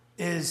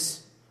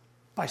is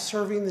by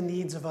serving the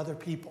needs of other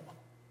people.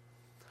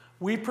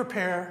 We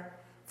prepare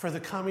for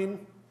the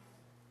coming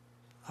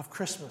of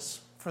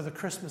Christmas, for the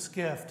Christmas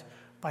gift,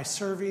 by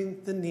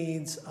serving the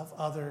needs of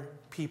other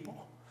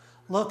people.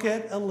 Look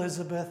at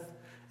Elizabeth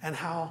and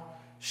how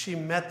she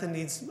met the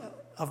needs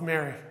of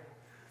Mary.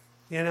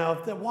 One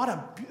of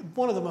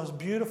the most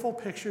beautiful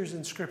pictures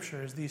in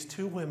Scripture is these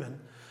two women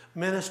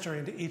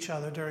ministering to each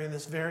other during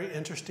this very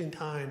interesting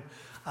time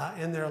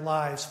in their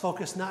lives,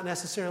 focused not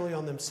necessarily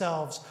on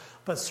themselves,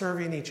 but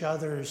serving each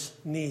other's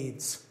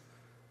needs,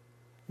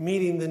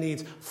 meeting the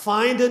needs.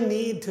 Find a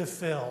need to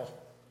fill.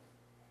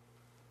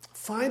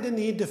 Find a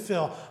need to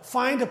fill.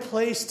 Find a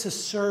place to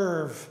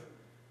serve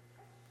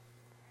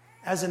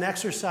as an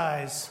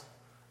exercise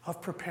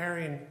of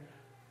preparing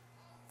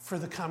for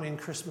the coming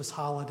Christmas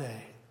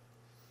holiday.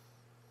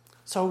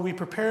 So we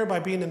prepare by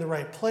being in the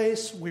right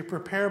place. We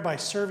prepare by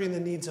serving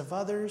the needs of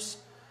others.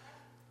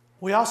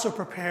 We also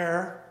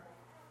prepare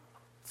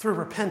through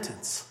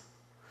repentance.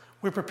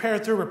 We prepare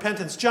through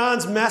repentance.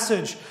 John's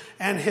message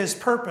and his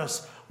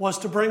purpose was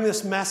to bring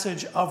this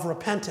message of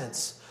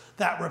repentance.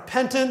 That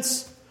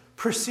repentance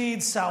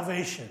precedes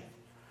salvation.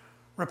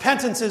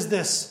 Repentance is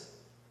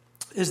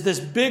this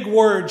big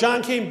word.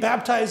 John came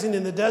baptizing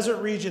in the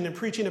desert region and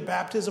preaching a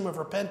baptism of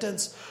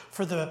repentance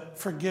for the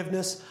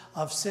forgiveness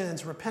of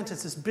sins.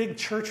 Repentance, this big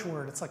church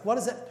word. It's like, what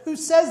is it? Who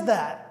says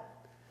that?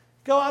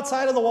 Go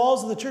outside of the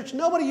walls of the church.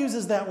 Nobody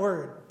uses that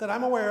word that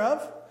I'm aware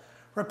of.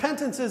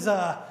 Repentance is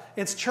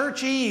it's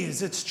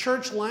churchese. It's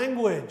church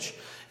language.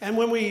 And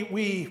when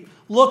we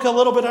look a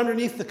little bit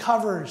underneath the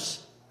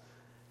covers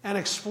and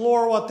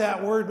explore what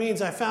that word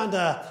means, I found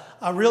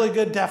a really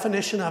good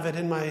definition of it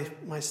in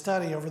my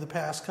study over the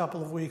past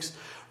couple of weeks.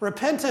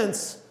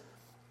 Repentance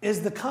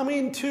is the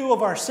coming to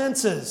of our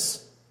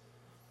senses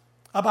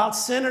about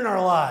sin in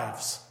our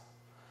lives.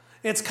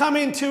 It's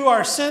coming to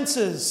our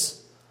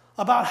senses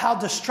about how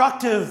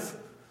destructive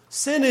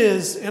sin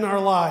is in our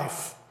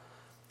life.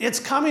 It's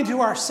coming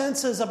to our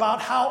senses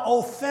about how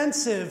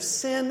offensive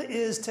sin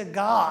is to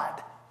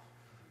God.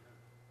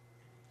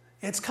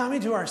 It's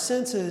coming to our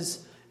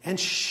senses and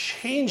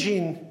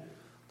changing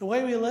the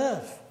way we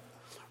live.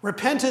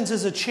 Repentance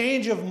is a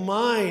change of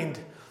mind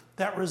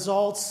that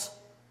results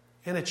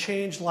in a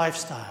changed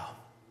lifestyle.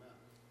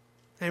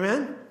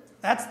 Amen?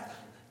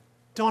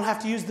 Don't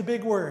have to use the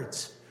big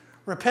words.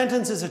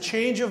 Repentance is a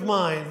change of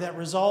mind that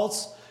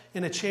results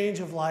in a change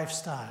of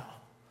lifestyle.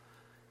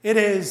 It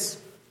is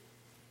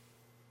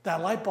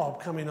that light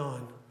bulb coming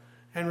on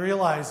and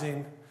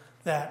realizing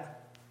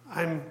that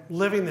I'm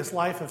living this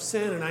life of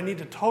sin and I need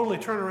to totally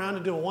turn around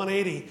and do a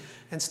 180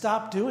 and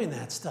stop doing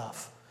that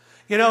stuff.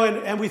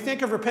 And we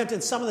think of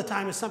repentance some of the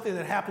time as something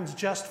that happens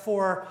just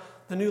for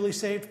the newly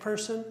saved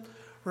person.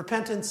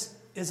 Repentance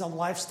is a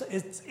lifestyle.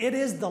 It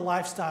is the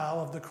lifestyle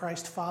of the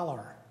Christ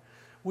follower.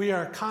 We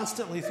are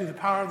constantly, through the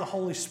power of the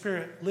Holy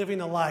Spirit,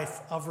 living a life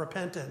of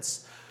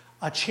repentance,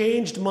 a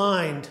changed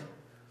mind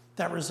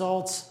that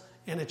results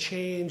in a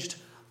changed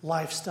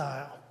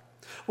lifestyle.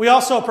 We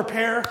also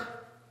prepare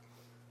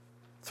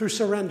through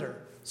surrender.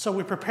 So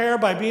we prepare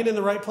by being in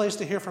the right place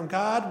to hear from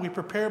God. We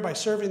prepare by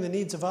serving the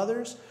needs of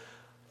others.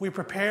 We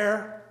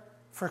prepare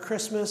for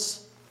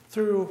Christmas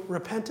through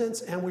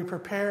repentance, and we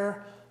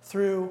prepare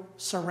through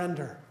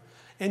surrender.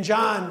 In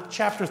John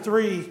chapter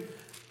 3,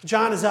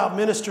 John is out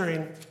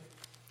ministering,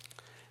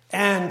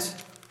 and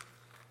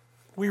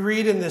we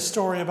read in this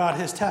story about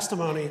his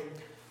testimony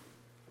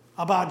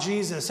about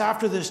Jesus.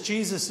 After this,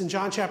 Jesus, in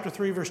John chapter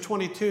 3, verse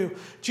 22,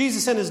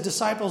 Jesus and his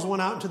disciples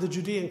went out into the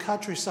Judean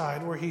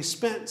countryside where he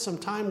spent some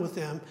time with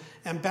them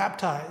and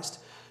baptized.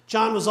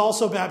 John was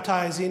also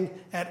baptizing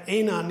at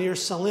Aenon near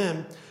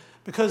Salim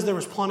because there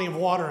was plenty of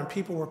water and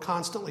people were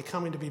constantly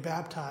coming to be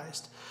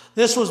baptized.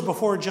 This was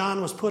before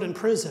John was put in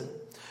prison.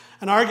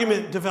 An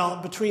argument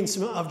developed between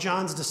some of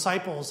John's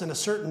disciples and a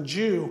certain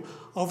Jew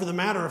over the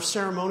matter of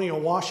ceremonial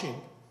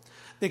washing.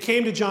 They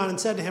came to John and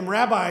said to him,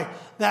 "Rabbi,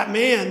 that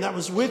man that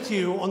was with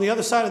you on the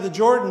other side of the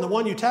Jordan, the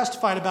one you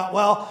testified about,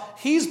 well,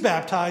 he's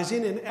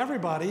baptizing and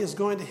everybody is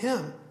going to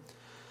him."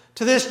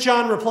 To this,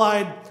 John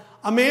replied,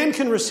 "A man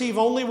can receive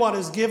only what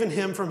is given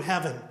him from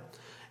heaven.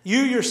 You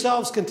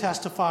yourselves can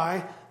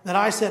testify that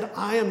I said,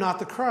 I am not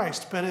the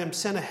Christ, but am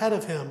sent ahead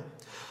of him.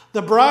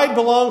 The bride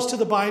belongs to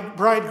the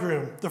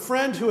bridegroom. The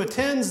friend who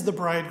attends the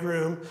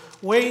bridegroom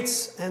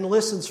waits and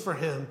listens for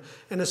him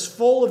and is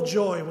full of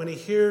joy when he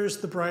hears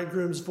the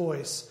bridegroom's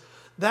voice.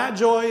 That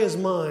joy is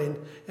mine,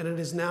 and it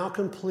is now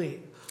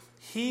complete.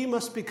 He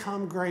must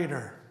become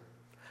greater.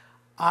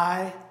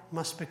 I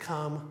must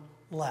become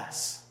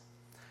less.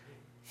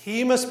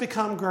 He must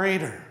become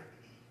greater.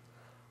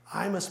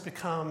 I must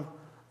become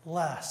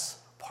less.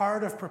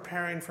 Part of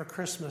preparing for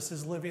Christmas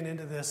is living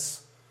into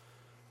this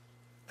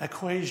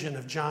equation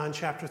of John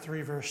chapter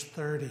 3, verse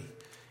 30.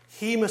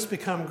 He must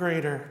become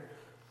greater.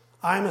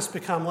 I must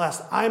become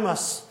less. I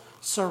must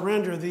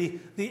surrender. The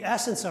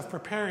essence of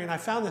preparing, I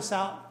found this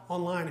out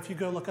online. If you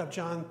go look up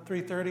John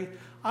 3:30,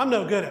 I'm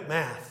no good at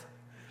math.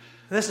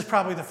 This is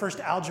probably the first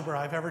algebra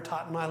I've ever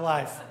taught in my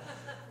life.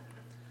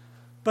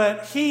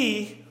 But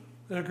he,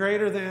 the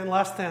greater than,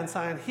 less than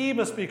sign, he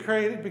must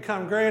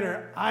become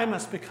greater. I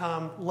must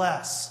become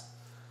less.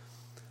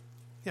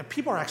 Yeah,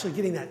 people are actually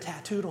getting that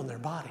tattooed on their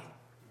body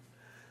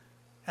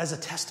as a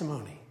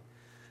testimony.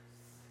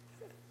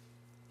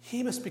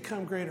 He must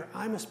become greater.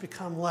 I must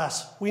become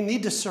less. We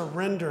need to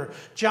surrender.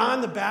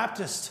 John the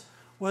Baptist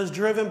was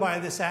driven by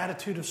this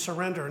attitude of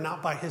surrender,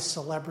 not by his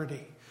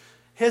celebrity.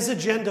 His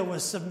agenda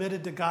was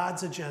submitted to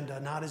God's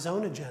agenda, not his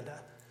own agenda.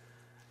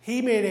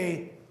 He made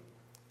a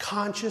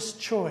conscious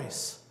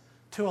choice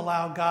to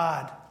allow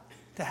God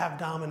to have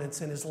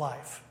dominance in his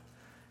life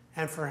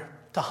and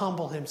to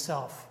humble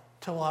himself,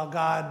 to allow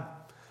God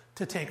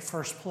to take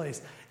first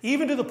place.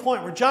 Even to the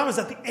point where John was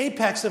at the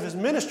apex of his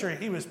ministry.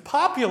 He was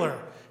popular.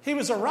 He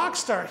was a rock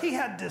star. He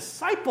had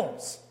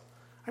disciples.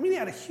 I mean, he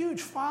had a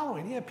huge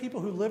following. He had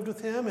people who lived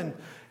with him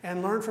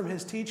and learned from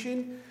his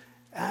teaching.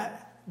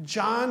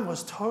 John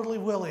was totally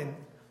willing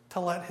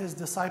to let his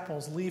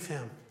disciples leave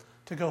him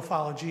to go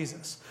follow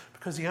Jesus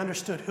because he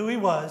understood who he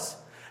was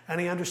and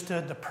he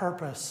understood the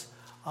purpose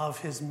of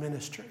his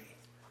ministry.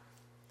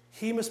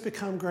 He must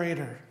become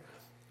greater.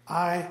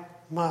 I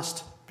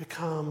must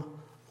become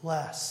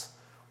less.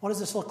 What does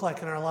this look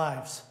like in our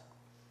lives?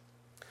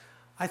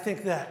 I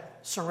think that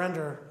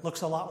surrender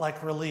looks a lot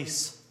like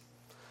release.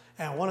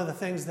 And one of the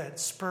things that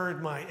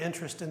spurred my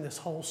interest in this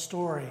whole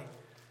story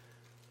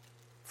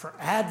for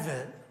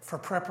Advent, for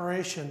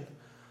preparation,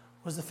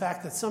 was the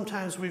fact that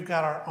sometimes we've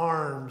got our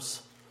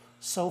arms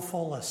so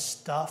full of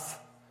stuff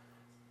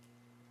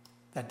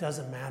that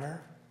doesn't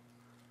matter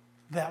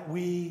that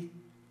we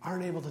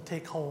aren't able to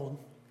take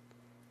hold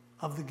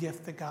of the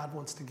gift that God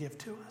wants to give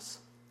to us.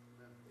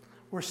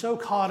 We're so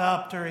caught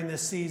up during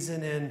this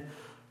season in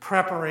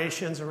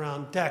preparations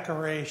around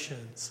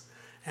decorations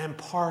and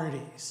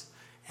parties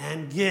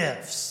and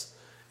gifts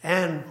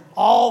and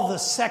all the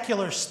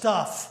secular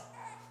stuff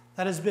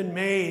that has been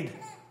made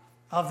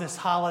of this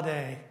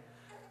holiday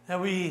that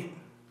we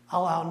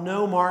allow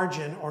no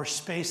margin or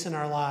space in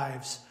our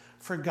lives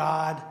for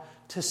God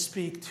to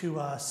speak to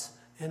us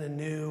in a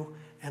new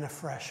and a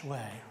fresh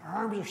way. Our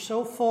arms are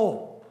so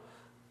full.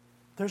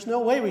 There's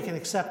no way we can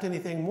accept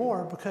anything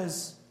more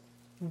because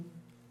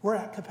we're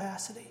at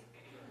capacity.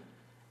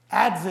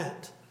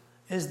 Advent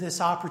is this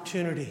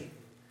opportunity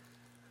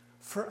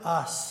for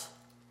us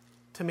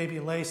to maybe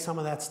lay some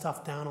of that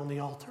stuff down on the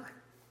altar,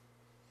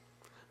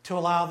 to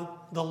allow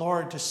the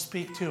Lord to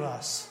speak to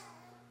us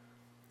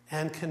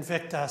and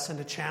convict us and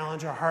to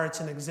challenge our hearts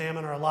and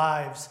examine our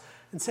lives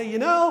and say,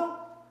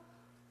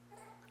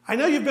 I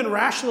know you've been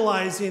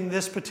rationalizing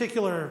this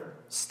particular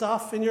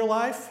stuff in your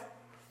life,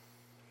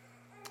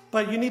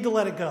 but you need to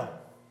let it go.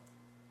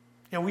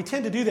 We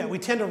tend to do that. We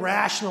tend to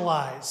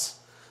rationalize.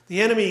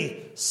 The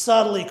enemy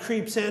subtly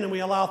creeps in and we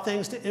allow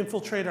things to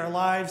infiltrate our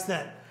lives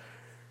that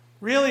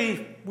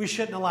really we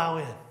shouldn't allow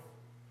in.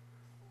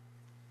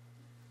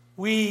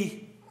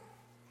 We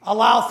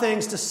allow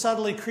things to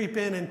subtly creep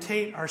in and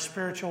taint our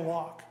spiritual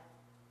walk.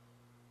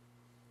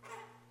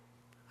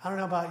 I don't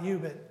know about you,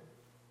 but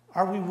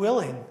are we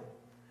willing,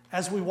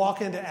 as we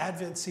walk into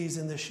Advent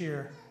season this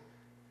year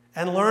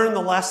and learn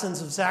the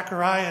lessons of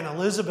Zechariah and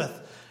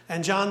Elizabeth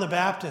and John the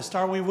Baptist,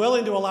 are we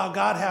willing to allow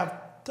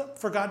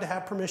for God to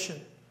have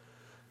permission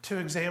to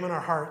examine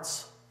our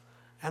hearts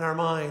and our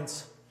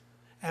minds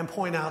and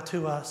point out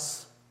to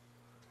us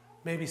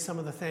maybe some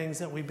of the things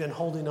that we've been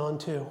holding on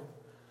to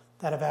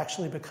that have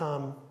actually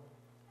become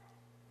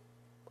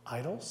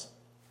idols?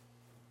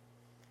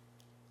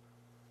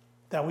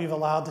 That we've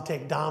allowed to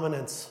take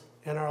dominance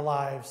in our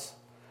lives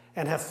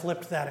and have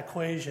flipped that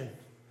equation.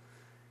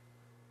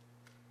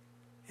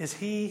 Is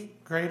he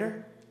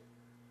greater?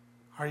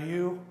 Are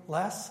you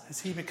less? Is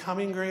he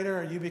becoming greater?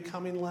 Are you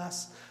becoming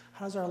less?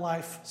 How does our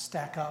life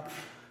stack up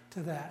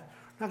to that?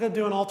 I'm not going to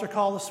do an altar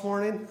call this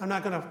morning. I'm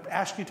not going to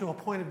ask you to a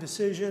point of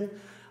decision.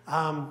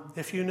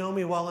 If you know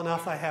me well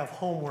enough, I have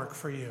homework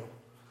for you.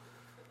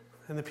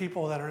 And the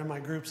people that are in my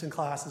groups and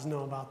classes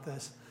know about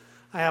this.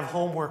 I have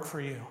homework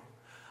for you.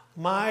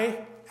 My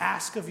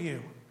ask of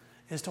you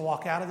is to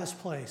walk out of this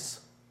place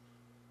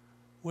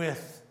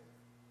with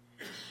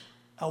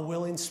a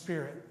willing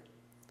spirit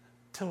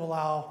to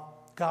allow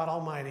God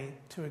Almighty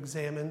to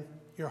examine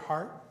your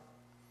heart,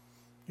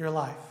 your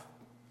life,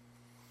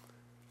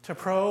 to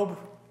probe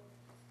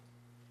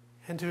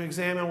and to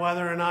examine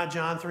whether or not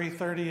John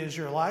 3:30 is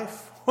your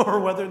life, or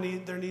whether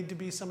there need to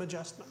be some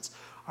adjustments.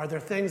 Are there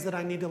things that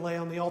I need to lay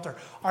on the altar?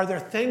 Are there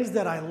things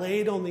that I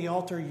laid on the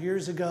altar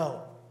years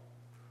ago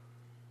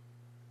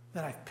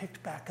that I've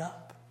picked back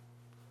up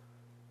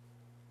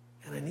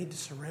and I need to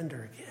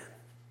surrender again?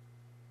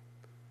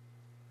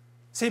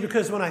 See,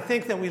 because when I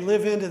think that we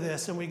live into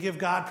this and we give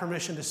God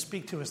permission to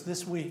speak to us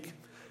this week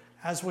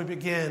as we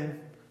begin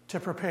to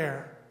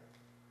prepare,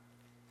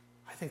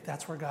 I think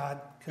that's where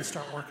God can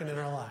start working in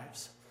our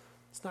lives.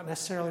 It's not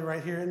necessarily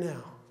right here and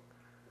now.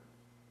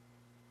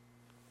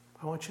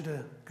 I want you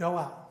to go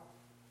out.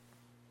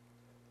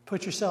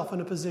 Put yourself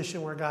in a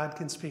position where God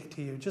can speak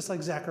to you, just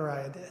like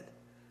Zechariah did.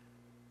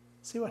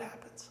 See what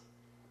happens.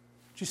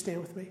 Would you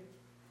stand with me?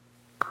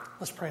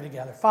 Let's pray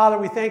together. Father,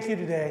 we thank you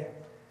today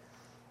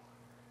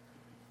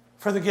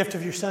for the gift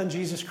of your Son,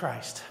 Jesus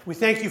Christ. We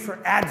thank you for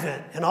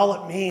Advent and all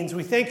it means.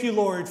 We thank you,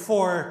 Lord,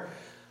 for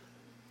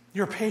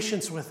your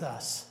patience with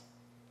us.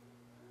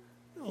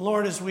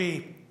 Lord, as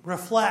we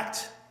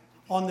reflect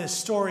on this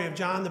story of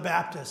John the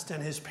Baptist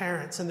and his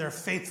parents and their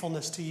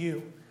faithfulness to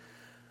you,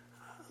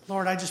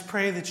 Lord, I just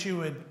pray that you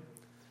would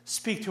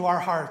speak to our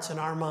hearts and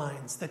our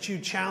minds, that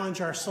you'd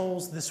challenge our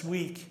souls this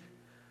week,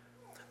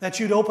 that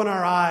you'd open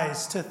our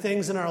eyes to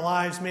things in our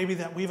lives maybe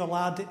that we've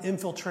allowed to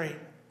infiltrate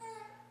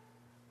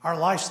our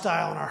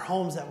lifestyle and our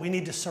homes that we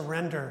need to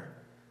surrender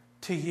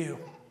to you.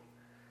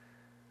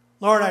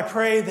 Lord, I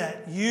pray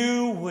that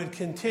you would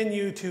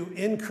continue to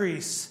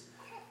increase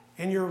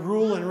in your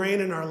rule and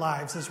reign in our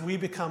lives as we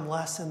become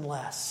less and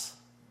less.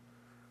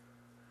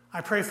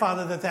 I pray,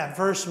 Father, that that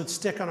verse would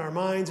stick on our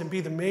minds and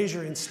be the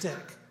measuring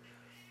stick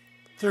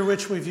through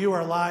which we view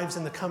our lives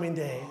in the coming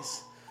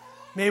days.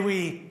 May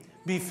we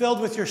be filled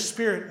with your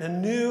Spirit in a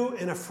new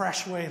and a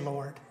fresh way,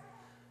 Lord,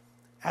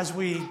 as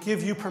we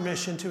give you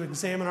permission to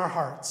examine our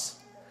hearts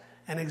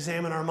and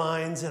examine our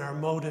minds and our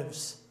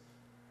motives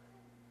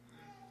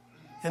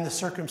and the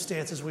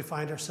circumstances we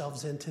find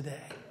ourselves in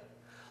today.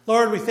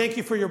 Lord, we thank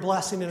you for your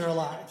blessing in our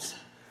lives.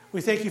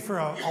 We thank you for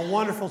a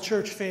wonderful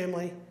church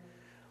family.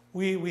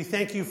 We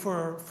thank you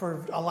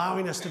for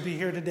allowing us to be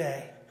here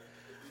today.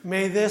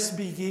 May this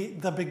be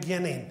the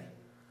beginning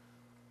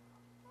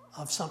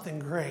of something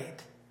great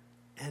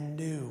and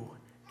new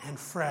and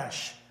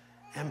fresh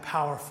and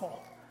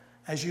powerful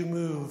as you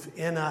move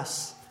in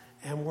us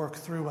and work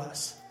through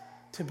us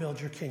to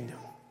build your kingdom.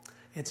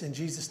 It's in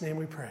Jesus' name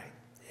we pray.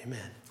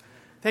 Amen.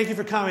 Thank you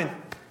for coming.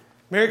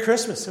 Merry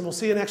Christmas, and we'll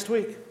see you next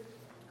week.